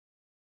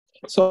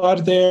 So are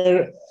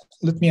there,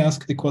 let me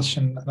ask the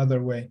question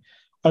another way.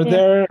 Are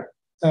there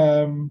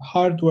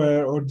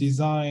hardware or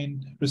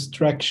design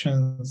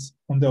restrictions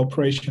on the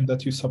operation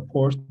that you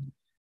support?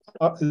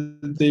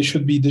 They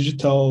should be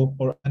digital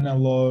or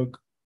analog,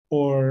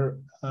 or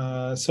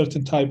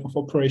certain type of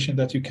operation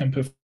that you can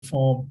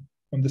perform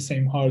on the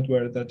same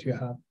hardware that you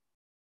have?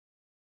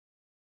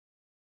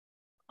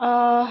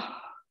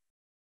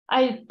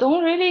 I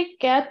don't really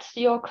get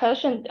your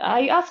question.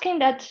 Are you asking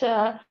that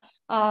the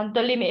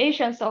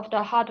limitations of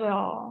the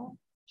hardware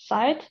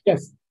side?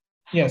 Yes.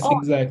 Yes,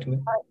 exactly.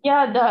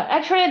 Yeah,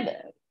 actually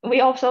we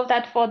observe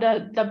that for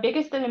the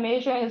biggest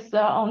limitation is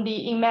on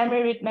the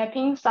in-memory read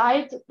mapping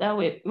side, where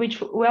we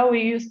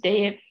use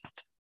the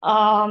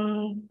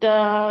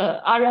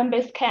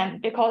RM-based CAN,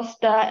 because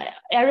the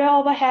area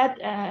overhead,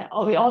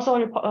 we also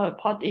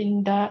report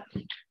in the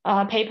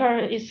paper,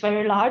 is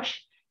very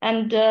large.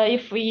 And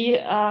if we,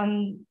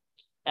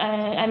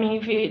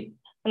 if we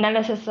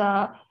analyze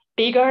a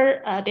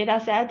bigger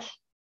data set,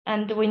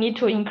 and we need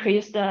to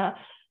increase the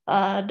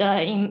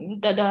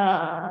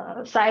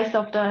size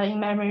of the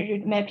in-memory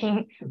read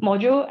mapping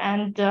module,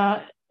 and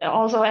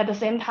also at the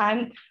same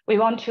time we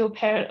want to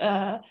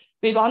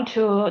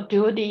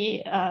do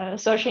the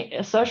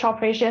search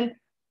operation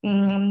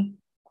in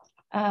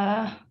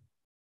a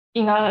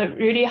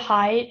really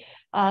high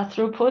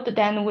throughput,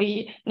 then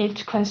we need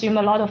to consume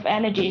a lot of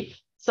energy.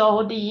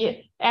 So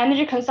the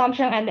energy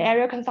consumption and the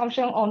area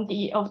consumption of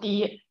the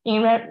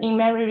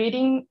in-memory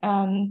reading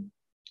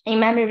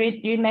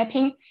in-memory read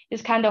mapping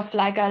is kind of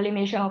like a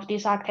limitation of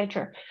this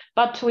architecture.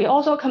 But we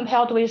also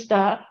compared with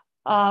the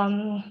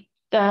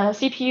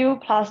CPU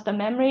plus the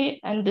memory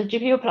and the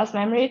GPU plus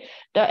memory,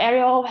 the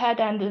area overhead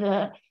and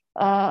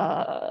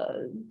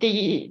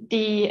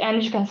the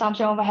energy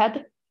consumption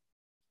overhead.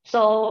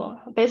 So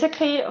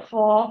basically,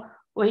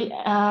 we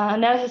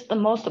analyze the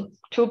most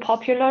two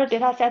popular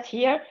data sets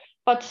here.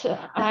 But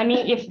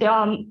if there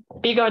are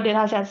bigger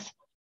data sets,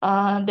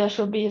 there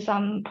should be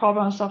some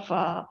problems of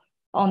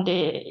on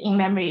the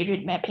in-memory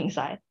read mapping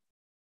side.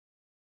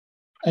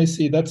 I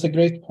see. That's a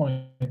great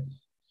point.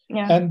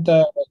 Yeah. And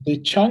the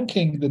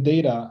chunking the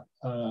data,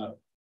 I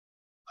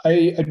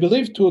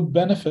believe it would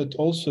benefit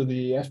also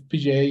the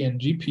FPGA and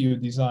GPU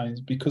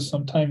designs, because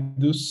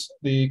sometimes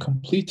the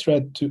complete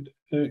read to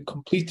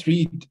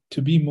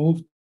be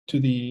moved to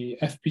the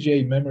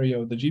FPGA memory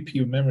or the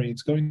GPU memory,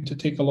 it's going to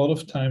take a lot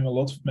of time, a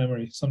lot of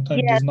memory.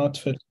 Sometimes does not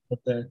fit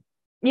there.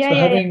 So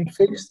having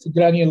fixed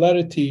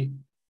granularity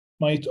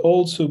might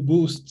also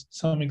boost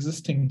some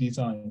existing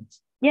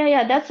designs.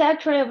 Yeah, that's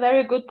actually a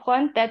very good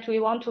point that we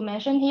want to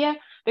mention here,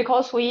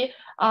 because we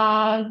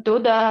do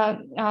the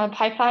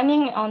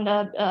pipelining on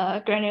the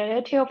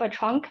granularity of a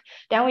trunk,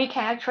 then we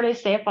can actually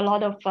save a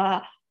lot of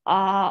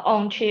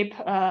on-chip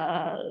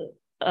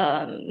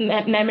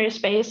memory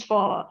space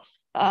for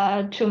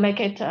to make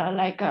it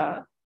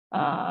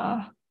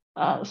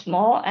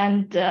small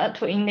and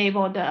to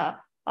enable the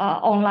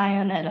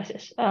online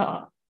analysis.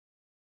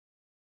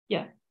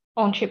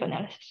 On-chip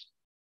analysis.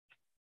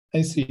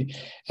 I see.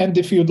 And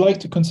if you'd like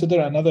to consider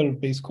another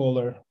base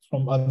caller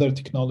from other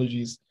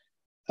technologies,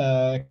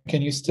 can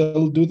you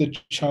still do the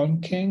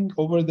chunking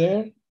over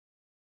there?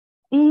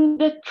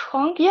 The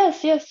trunk,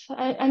 yes.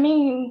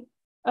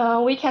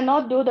 We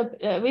cannot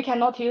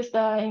use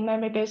the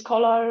in-memory base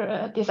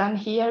caller design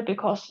here,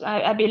 because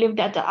I believe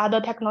that the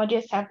other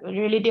technologies have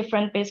really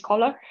different base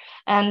caller,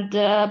 and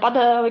but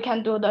we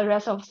can do the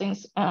rest of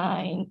things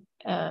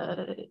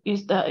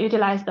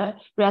utilize the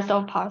rest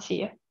of parts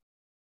here.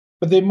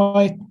 But they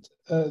might,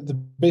 the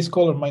base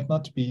caller might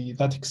not be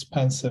that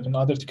expensive in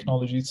other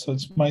technologies, so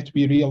it might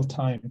be real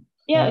time.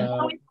 Yeah,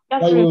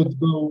 I would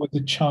go with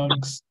the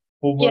chunks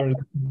over the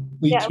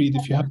complete read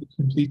if you have the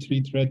complete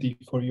read ready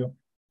for you.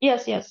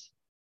 Yes.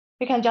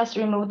 We can just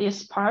remove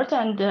this part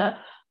and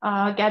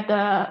get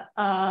the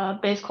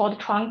base called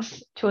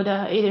trunks to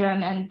the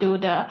EDRAM and do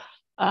the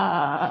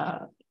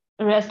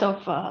rest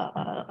of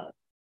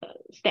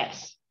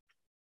steps.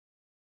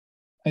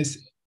 I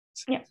see.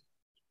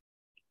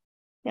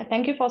 Yeah,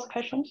 thank you for the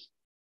questions.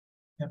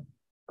 Yeah.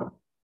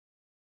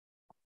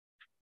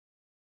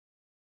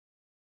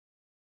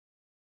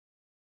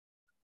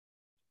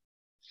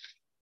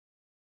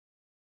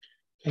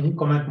 Can you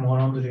comment more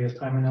on the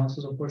real-time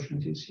analysis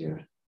opportunities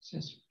here,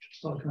 since we're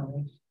just talking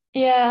about it?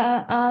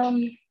 Yeah,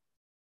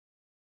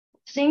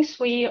 since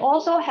we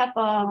also have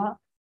a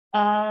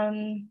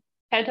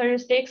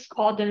characteristics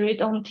called the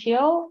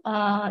read-on-tail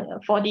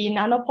for the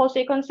nanopore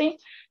sequencing,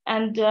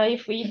 and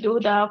if we do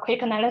the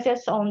quick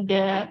analysis on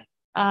the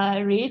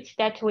reads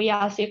that we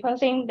are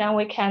sequencing, then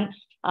we can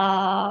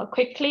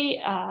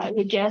quickly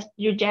reject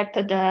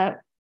the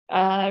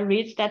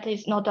reads that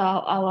is not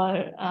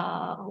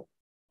our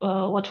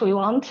what we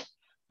want.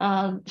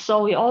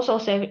 So we also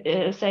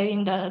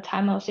saving the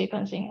time of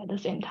sequencing at the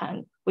same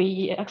time.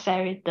 We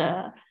accelerate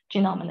the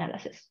genome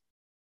analysis.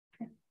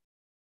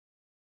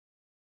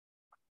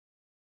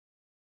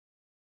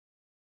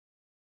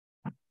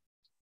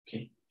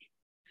 Okay.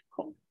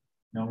 Cool.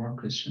 No more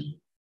questions?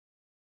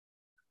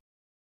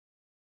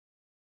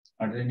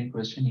 Are there any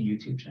questions in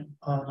YouTube channel?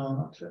 No,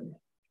 not really.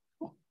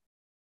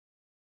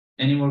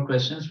 Any more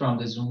questions from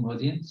the Zoom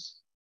audience?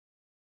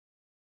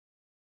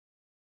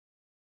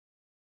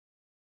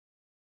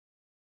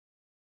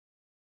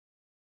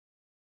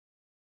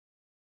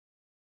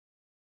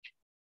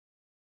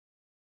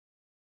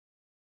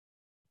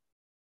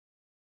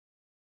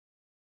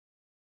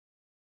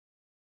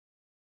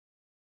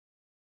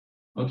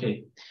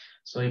 Okay,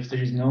 so if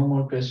there is no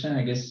more question,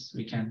 I guess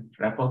we can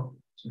wrap up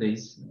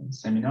today's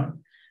seminar.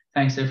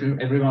 Thanks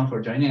everyone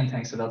for joining, and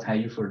thanks a lot,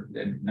 Haiyu, for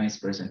the nice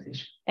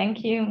presentation.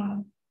 Thank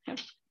you.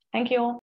 Thank you all.